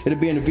 it'll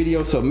be in the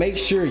video. So make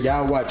sure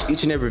y'all watch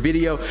each and every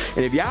video.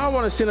 And if y'all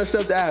wanna send us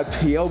stuff to our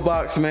P.O.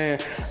 box, man,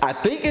 I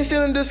think it's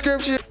in the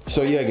description.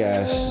 So yeah,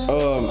 guys,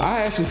 I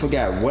actually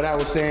forgot what I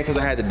was saying because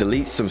I had to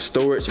delete some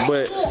storage.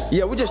 But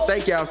yeah, we just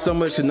thank y'all so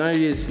much, because none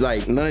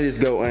of this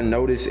go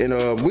unnoticed. And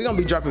we're gonna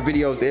be dropping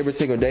videos every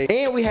single day.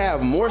 And we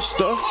have more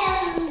stuff.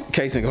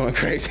 Kasen going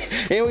crazy.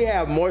 And we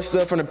have more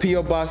stuff from the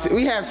P.O. box.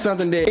 We have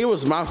something that it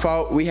was my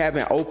fault we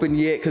haven't opened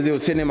yet because it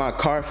was sitting in my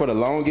car for the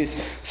longest.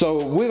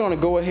 So we're gonna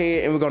go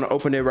ahead and we're gonna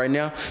open it right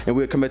now, and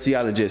we'll come back to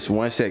y'all in just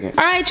 1 second.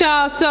 All right,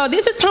 y'all. So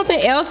this is something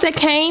else that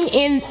came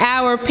in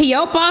our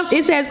P.O. box.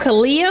 It says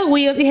Kalia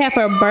Williams. It has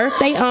her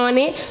birthday on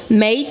it,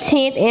 May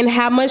 10th, and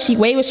how much she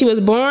weighed when she was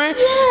born.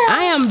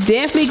 I am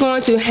definitely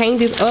going to hang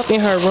this up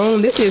in her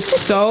room. This is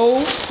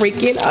so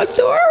freaking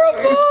adorable.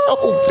 It's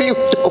so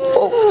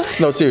beautiful.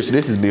 No, seriously,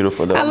 this is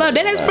beautiful though. I love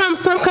that. It's from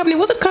some company.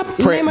 What's the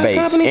company? Print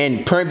Base.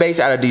 And Print Base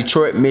out of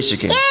Detroit,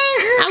 Michigan.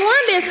 I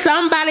wonder if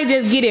somebody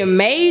just get it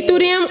made through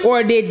them,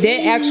 or did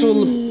that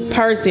actual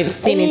person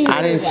send it to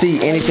I didn't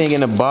see anything in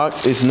the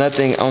box. It's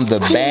nothing on the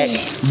back.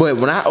 But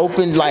when I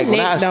opened, like when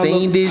I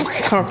seen this,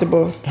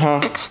 comfortable.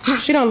 Huh?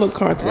 She don't look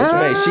comfortable.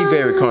 Man, she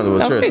very comfortable.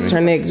 Trust me.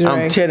 Her neck,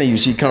 I'm telling you,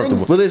 she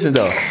comfortable. But listen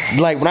though,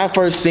 like when I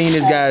first seen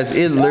this, guys,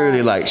 it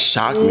literally like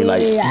shocked me.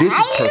 Like, this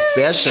is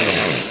professional.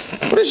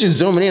 What is you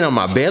zooming in on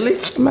my belly?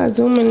 Am I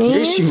zooming in?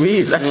 Yes, you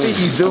is. I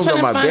see you zoomed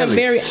on my belly.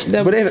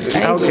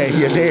 Okay,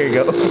 yeah, there you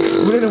go.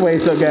 But anyway,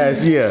 so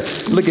guys, yeah,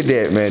 look at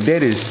that, man.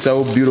 That is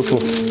so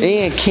beautiful.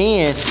 And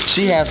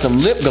she has some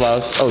lip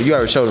gloss. Oh, you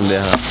already showed them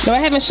that, huh? No, I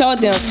haven't showed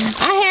them.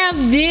 I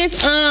have this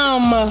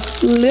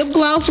lip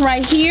gloss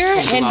right here,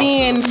 and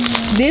then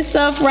this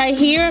stuff right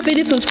here. I think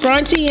this was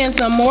scrunchy and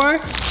some more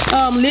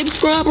lip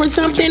scrub or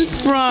something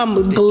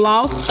from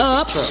Gloss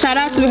Up. Shout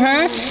out to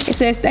her. It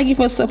says thank you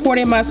for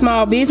supporting my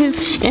small business,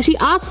 and she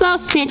also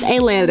sent a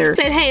letter.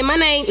 Said, hey, my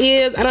name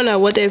is, I don't know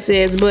what that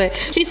says, but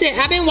she said,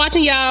 I've been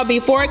watching y'all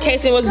before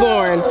Kasen was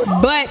born,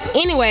 but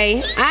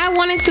anyway, I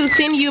wanted to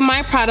send you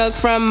my product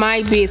from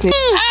my business.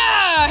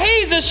 Ah,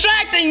 he's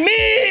distracting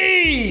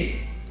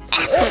me.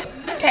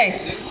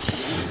 Kasen,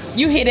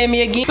 you hit at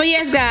me again. But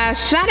yes,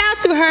 guys, shout out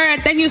to her.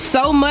 Thank you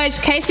so much.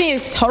 Kasen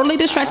is totally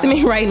distracting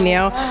me right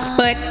now,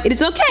 but it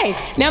is okay.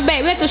 Now,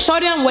 babe, we have to show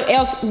them what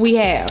else we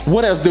have.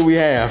 What else do we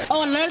have?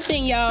 Oh, another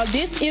thing, y'all.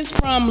 This is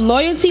from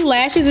Loyalty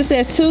Lashes. It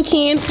says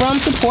Toucan from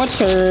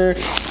Supporter.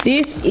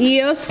 This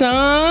is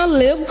some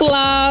lip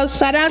gloss.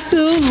 Shout out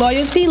to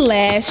Loyalty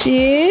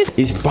Lashes.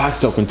 It's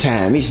box open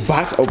time. It's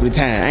box open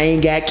time. I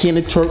ain't got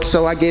Kenny twerk,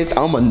 so I guess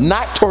I'ma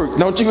not twerk.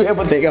 Don't you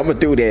ever think I'ma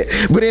do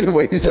that. But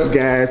anyway, so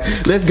guys,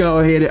 let's go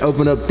ahead and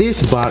open up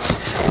this box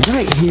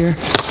right here.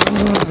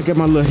 Oh, I got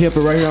my little helper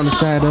right here on the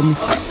side of me.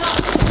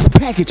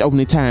 Package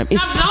opening time.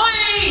 It's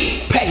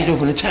package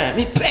opening time.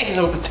 It's package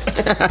opening time.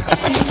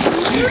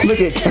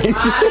 Look at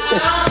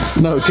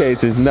Kasen. No,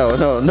 Kasen. No.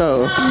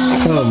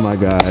 Oh my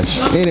gosh.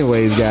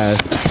 Anyways, guys.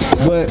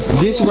 But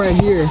this right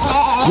here,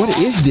 what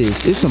is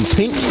this? It's some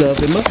pink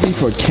stuff. It must be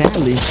for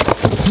Cali.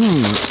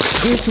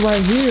 This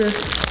right here.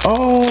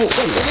 Oh, wait,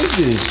 what is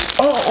this?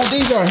 Oh,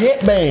 these are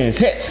headbands,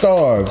 head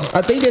scarves.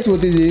 I think that's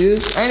what this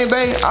is. Ain't it,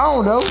 babe? I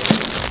don't know.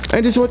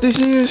 Ain't this what this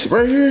is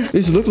right here?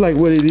 This look like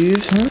what it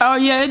is. Huh? Oh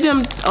yeah, it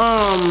them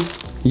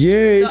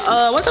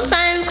yeah. What's them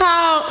things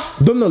called?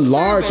 Them the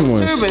large ones.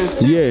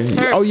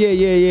 Yeah. Oh yeah.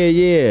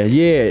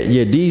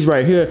 These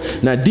right here.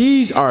 Now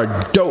these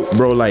are dope,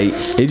 bro. Like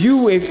if you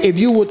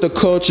with the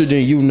culture,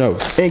 then you know.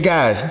 And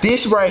guys,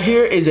 this right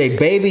here is a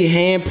baby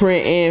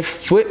handprint and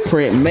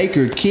footprint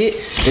maker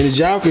kit. And as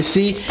y'all can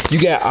see, you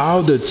got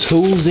all the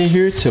tools in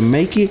here to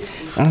make it.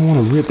 I don't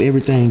want to rip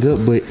everything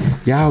up, but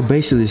y'all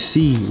basically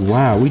see,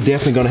 wow, we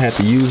definitely gonna have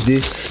to use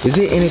this. Is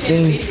there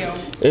anything?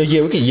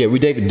 Yeah, we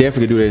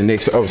definitely do that in the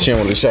next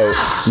channel to show.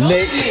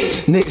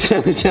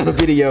 Next channel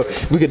video,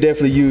 we could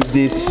definitely use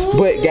this.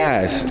 But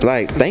guys,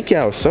 like, thank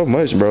y'all so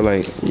much, bro.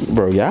 Like,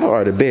 bro, y'all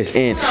are the best.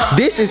 And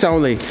this is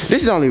only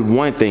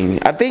one thing.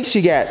 I think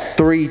she got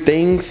 3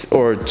 things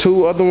or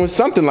 2 other ones,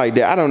 something like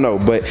that. I don't know.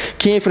 But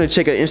Ken finna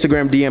check her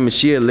Instagram DM and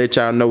she'll let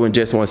y'all know in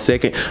just 1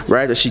 second,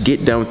 right after she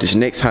get done with this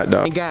next hot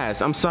dog. And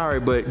guys, I'm sorry,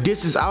 but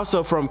this is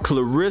also from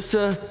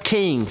Clarissa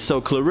King.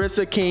 So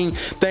Clarissa King,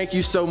 thank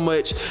you so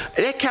much.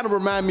 That kind of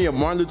reminds me of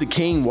Martin Luther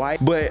King wife,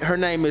 but her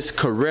name is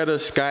Coretta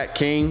Scott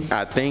King,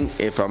 I think.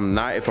 If I'm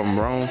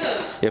wrong,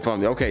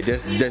 okay,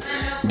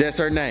 that's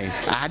her name.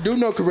 I do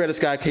know Coretta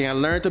Scott King. I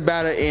learned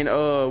about it in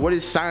what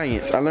is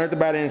science. I learned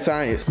about it in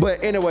science.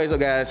 But anyways, so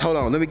guys, hold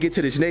on. Let me get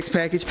to this next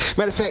package.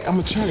 Matter of fact, I'm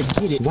gonna try to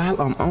get it while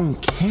I'm on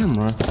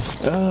camera.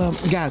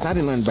 Guys, I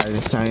didn't learn about it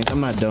in science. I'm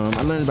not dumb.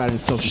 I learned about it in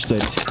social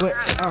studies. But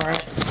all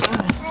right.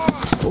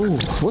 Oh,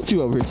 what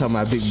you over here talking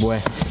about, big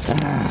boy?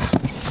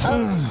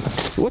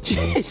 What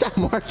you stop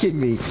marking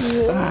me?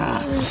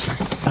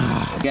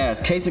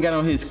 Guys, Kasen got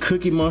on his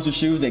Cookie Monster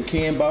shoes that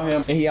Ken bought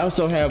him, and he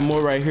also have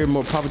more right here,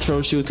 more Paw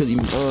Patrol shoes, because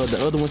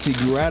the other ones he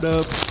grew out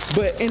of.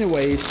 But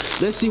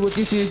anyways, let's see what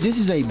this is. This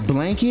is a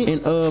blanket,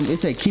 and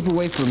it's a keep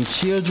away from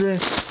children.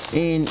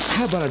 And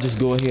how about I just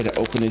go ahead and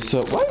open this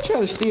up? Why you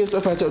trying to steal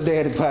stuff out your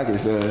daddy's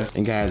pockets,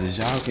 And guys, as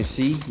y'all can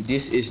see,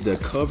 this is the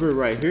cover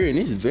right here, and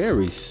it's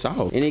very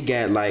soft. And it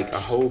got like a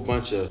whole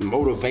bunch of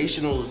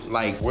motivational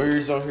like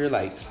words on here,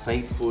 like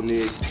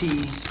faithfulness,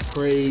 peace,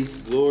 praise,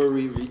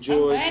 glory,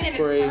 rejoice,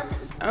 pray.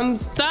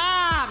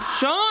 Stop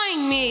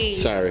showing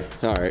me. Sorry.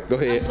 All right, go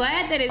ahead. I'm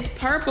glad that it's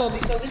purple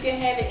because we can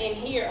have it in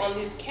here on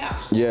this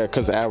couch. Yeah,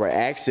 because our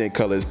accent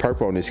color is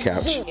purple on this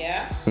couch.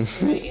 Yeah. Look,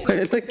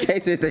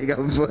 Kasen think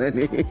I'm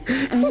funny.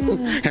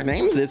 Her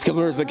name is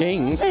Clarissa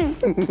King.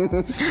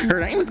 Her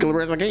name is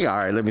Clarissa King. All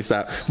right, let me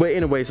stop. But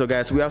anyway, so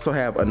guys, we also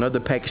have another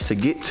package to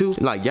get to.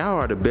 Like, y'all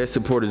are the best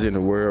supporters in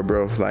the world,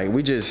 bro. Like,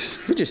 we just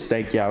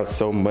thank y'all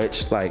so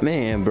much. Like,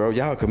 man, bro,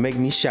 y'all could make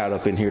me shout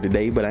up in here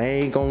today, but I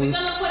ain't gonna. We're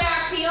gonna put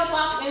our P.O.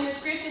 box in the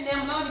description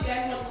down below. You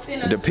guys want to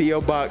send us. The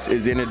P.O. box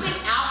is in it.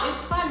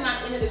 It's probably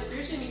not in the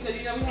description because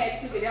you know we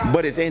had to pick it out.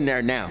 But it's in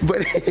there now.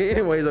 But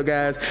anyways, so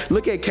guys,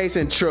 look at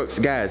Kasen trucks,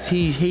 guys.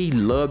 He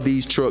loved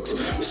these trucks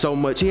so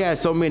much. He has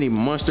so many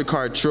monster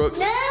car trucks.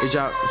 As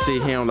y'all see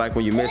him like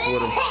when you mess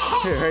with him.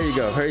 Here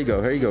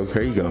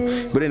you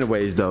go. But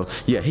anyways, though,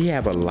 yeah, he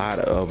have a lot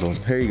of them.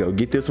 Here you go.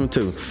 Get this one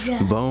too.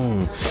 Yeah.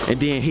 Boom. And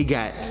then he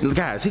got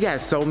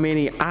so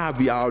many. I'll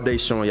be all day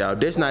showing y'all.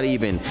 There's not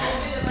even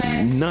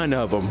none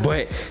of them.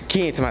 But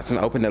Ken told me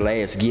to open the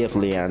last gift,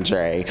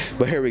 Leandre.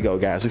 But here we go,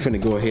 guys. We're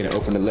finna go ahead and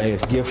open the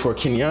last gift for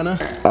Kenyana.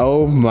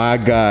 Oh my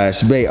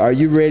gosh, babe, are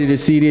you ready to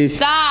see this?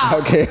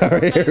 Stop. Okay, all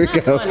right, here we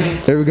go.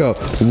 Here we go.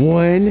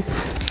 1,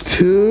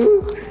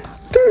 2,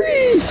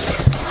 3.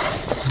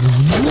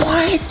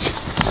 What?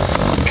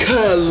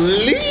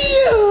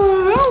 Kalia!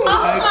 Oh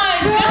my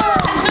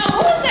God! No,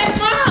 who's that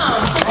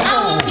from? I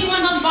want to see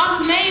one of those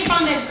boxes made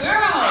from that girl.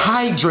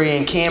 Hi, Dre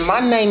and Ken. My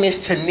name is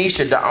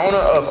Tanisha, the owner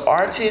of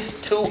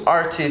Artist to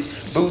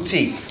Artist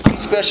Boutique. We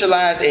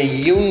specialize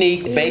in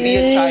unique baby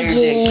attire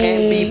that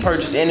can't be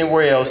purchased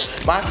anywhere else.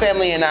 My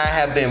family and I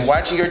have been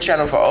watching your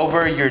channel for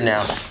over a year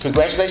now.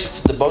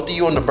 Congratulations to both of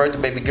you on the birth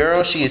of baby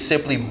girl. She is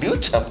simply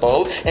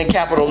beautiful in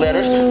capital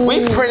letters.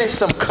 We printed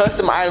some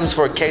custom items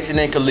for Kasen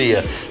and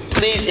Kalia.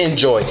 Please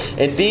enjoy.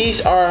 And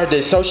these are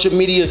the social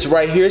medias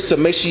right here, so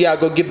make sure y'all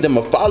go give them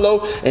a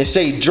follow and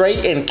say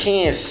Dre and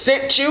Ken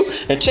sent you,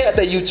 and check out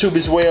their YouTube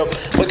as well.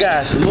 But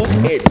guys, look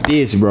at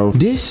this, bro.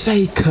 This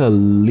say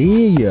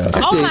Kalia.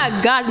 Oh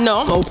my God, no,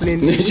 I'm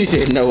opening this. She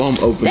said no, I'm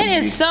opening. That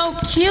is so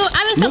cute.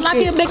 I need some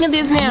people making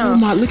this now. Oh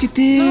my, look at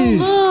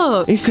this. Oh,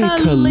 look. It say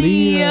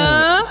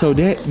Kalia. So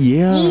that,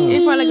 yeah.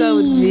 It probably go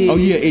with this. Oh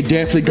yeah, it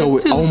definitely go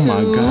with, oh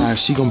my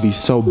gosh, she gonna be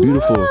so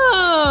beautiful.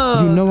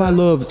 Whoa. You know I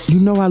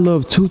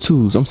love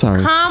tutus. I'm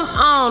sorry. Come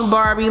on,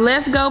 Barbie.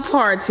 Let's go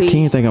party.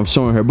 Can't think I'm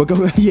showing her, but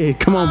go, yeah,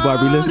 come on,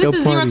 Barbie. Let's go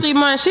party. This is 0-3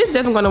 months. She's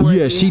definitely gonna wear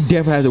this. Yeah, she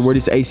definitely has to wear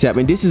this ASAP.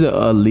 And this is a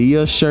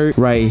Aaliyah shirt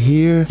right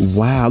here.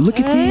 Wow, look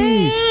at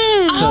this.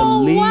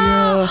 Oh,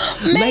 wow.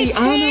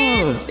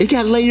 Layana. It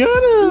got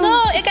Layana.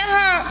 Look, it got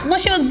her when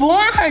she was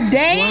born, her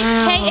date,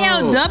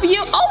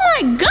 KLW. Oh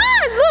my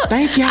gosh, look.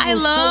 Thank y'all. I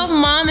love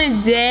mom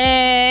and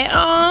dad.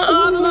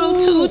 All the little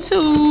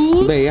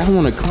Tutu. Babe, I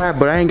want to cry,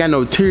 but I ain't got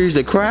no tears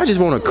to cry. I just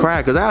want to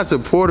cry because our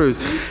supporters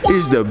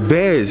is the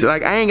best.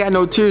 Like, I ain't got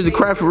no tears to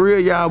cry for real,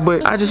 y'all,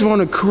 but I just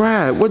want to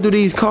cry. What do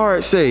these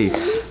cards say?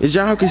 As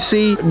y'all can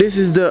see, this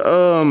is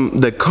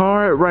the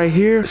card right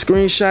here.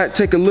 Screenshot,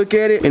 take a look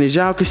at it. And as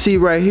y'all can see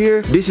right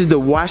here, this is the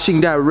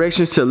washing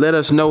directions to let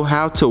us know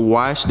how to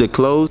wash the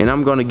clothes. And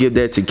I'm gonna give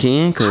that to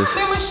Ken, cause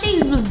I remember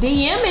she was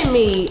DMing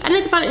me. I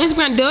need to find her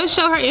Instagram. Does it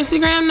show her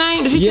Instagram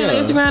name? Does she tell her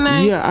Instagram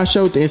name? Yeah, I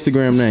showed the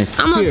Instagram name.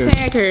 I'm gonna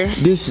tag her.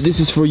 This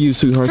is for you,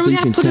 sweetheart, so you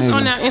can put tag this her.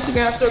 on our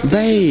Instagram story.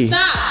 Babe.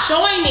 Stop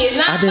showing me. It's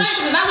not funny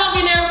because I walk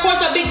in there and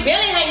report your big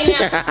belly hanging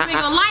out. You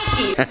ain't gonna like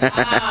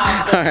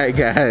it. Alright,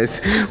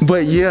 guys.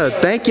 But yeah,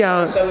 thank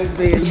y'all.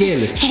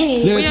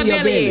 Hey, where your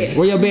belly at?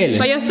 Where your belly?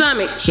 Show your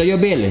stomach. Show your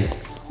belly.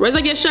 Raise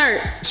up your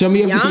shirt. Show me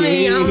your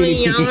belly.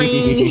 Yummy,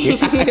 yummy.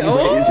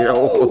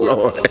 Oh,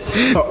 Lord.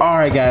 So,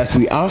 alright, guys.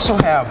 We also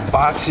have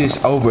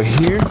boxes over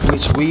here,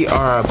 which we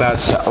are about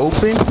to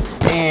open.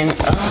 And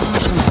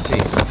let me see.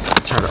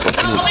 I'm trying to open it.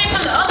 I'm opening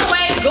from the other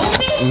way,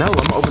 Goofy. No,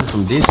 I'm opening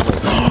from this way.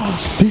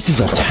 This is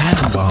a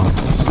time bomb.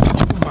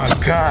 Oh my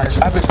gosh.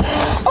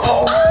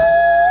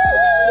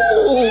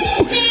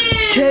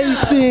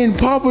 Kasen,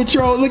 Paw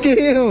Patrol, look at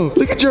him.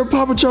 Look at your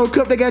Paw Patrol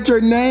cup, they got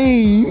your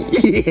name.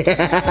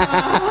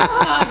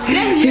 Yeah.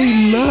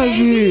 He loves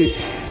it.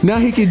 Now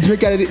he can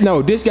drink out of it.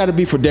 No, this gotta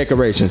be for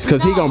decorations,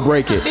 cause he gonna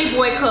break it. Big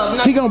boy cup.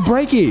 No, he gonna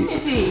break it.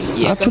 Let me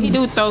see. Yeah, cause he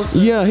do throw stuff.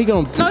 Yeah, he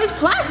gonna. No, it's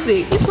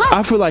plastic. It's plastic.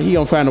 I feel like he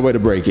gonna find a way to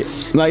break it.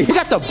 Like, he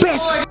got the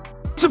best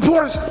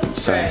supporters.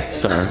 Sorry.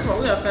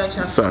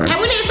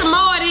 Hey, we need some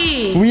more of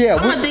these. Yeah,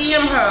 I'm gonna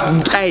DM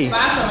her. Hey,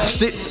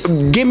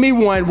 give me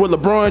one with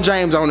LeBron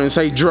James on it and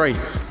say Dre.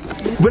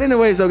 But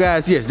anyway, so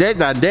guys, yes,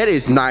 that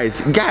is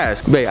nice.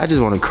 Guys, babe, I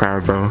just want to cry,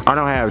 bro. I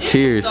don't have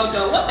tears. What's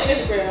her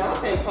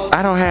Instagram?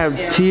 I don't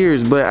have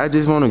tears, but I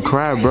just want to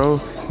cry,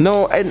 bro.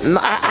 No,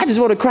 I just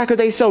want to cry because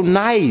they so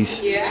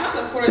nice. Yeah,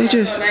 of course. They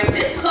just. Like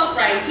this cup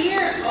right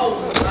here.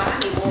 Oh my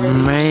God, I need more.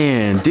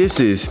 Man, this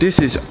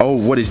is. Oh,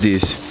 what is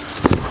this?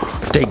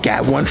 They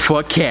got one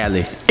for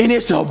Cali, and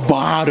it's a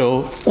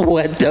bottle.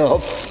 What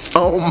the?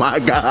 Oh my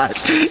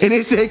gosh! And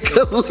it said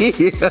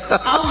clear.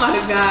 Oh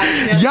my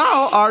God!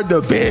 Y'all are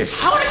the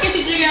best. I want to get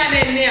you drink out of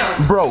that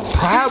now, bro.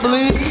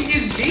 Probably.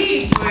 It's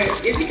big,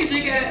 but if you can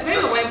drink out of that,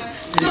 maybe wait.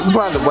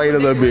 Probably wait a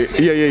little bit.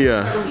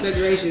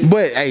 Yeah.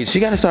 But hey, she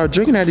gotta start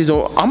drinking that.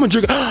 I'm gonna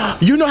drink.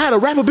 You know how the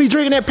rapper be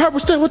drinking that purple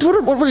stuff? What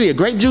is it?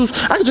 Grape juice?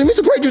 I can drink me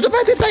some grape juice.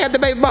 About this thing at the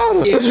baby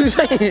bottle. Yeah. What you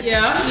saying?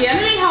 Yeah.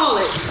 Let me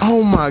hold it.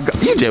 Oh my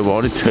God! You just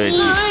want to touch.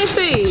 No, I ain't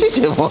see. She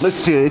just want to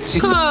touch.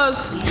 Cause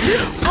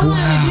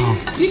wow.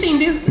 You think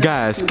this?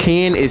 Guys,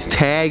 Ken is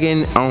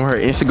tagging on her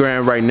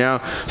Instagram right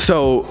now.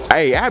 So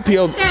hey,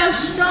 IPO.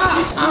 That's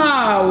strong.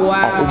 Oh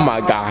wow. Oh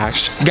my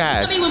gosh,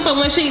 guys. Even for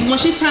when she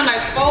turned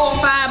like 4 or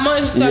 5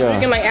 months. Start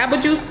drinking like apple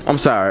juice. I'm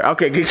sorry.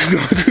 Okay, keep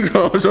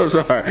going. I'm so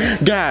sorry.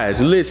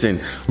 Guys, listen.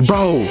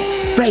 Bro,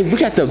 babe, we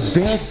got the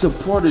best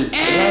supporters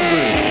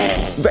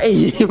ever.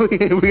 Babe,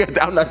 we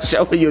got I'm not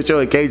showing you,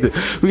 showing Kasen.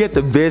 We got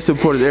the best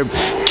supporters ever.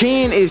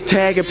 Ken is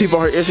tagging people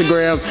on her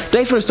Instagram.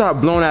 They finna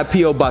start blowing our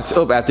P.O. box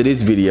up after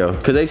this video.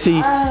 Cause they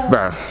see,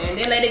 bro. And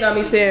that lady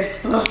gonna be saying,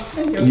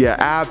 yeah,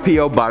 our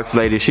P.O. box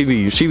lady, she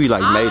be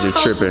like major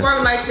tripping.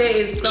 Work like that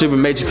is so she be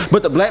major.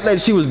 But the black lady,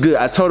 she was good.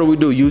 I told her we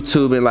do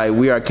YouTube and like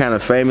we are kind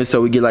of famous,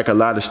 so we get like a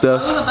lot of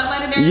stuff.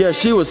 Yeah,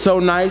 she was so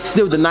nice.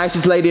 Still the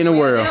nicest lady in the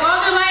world. The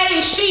other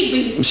lady,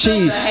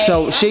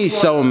 she's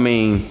so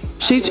mean.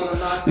 She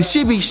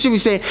be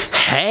saying,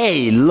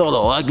 hey,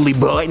 little ugly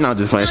boy. No,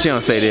 just playing. She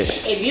don't say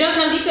that. If you don't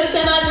come get your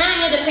stuff on time,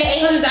 you have to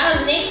pay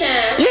 $800 next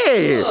time.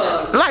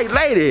 Yeah, like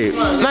lady,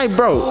 like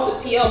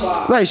bro,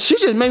 like she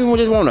just made me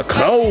just want to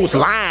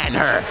clothesline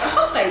her. I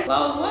hope they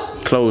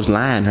what?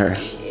 Clothesline her.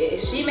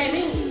 She made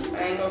me.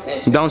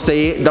 Don't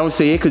say it,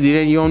 because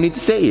then you don't need to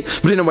say it.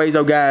 But anyways,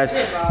 though, guys,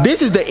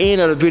 this is the end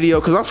of the video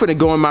because I'm finna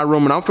go in my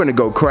room and I'm finna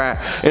go cry.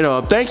 You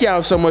know, thank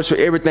y'all so much for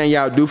everything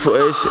y'all do for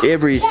us,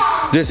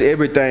 just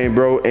everything,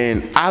 bro.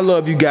 And I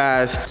love you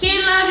guys.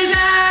 Ken loves you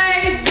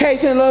guys.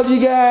 Kasen loves you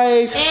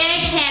guys.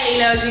 And Callie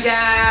loves you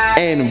guys.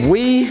 And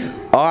we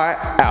are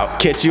out.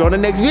 Catch you on the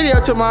next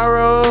video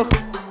tomorrow.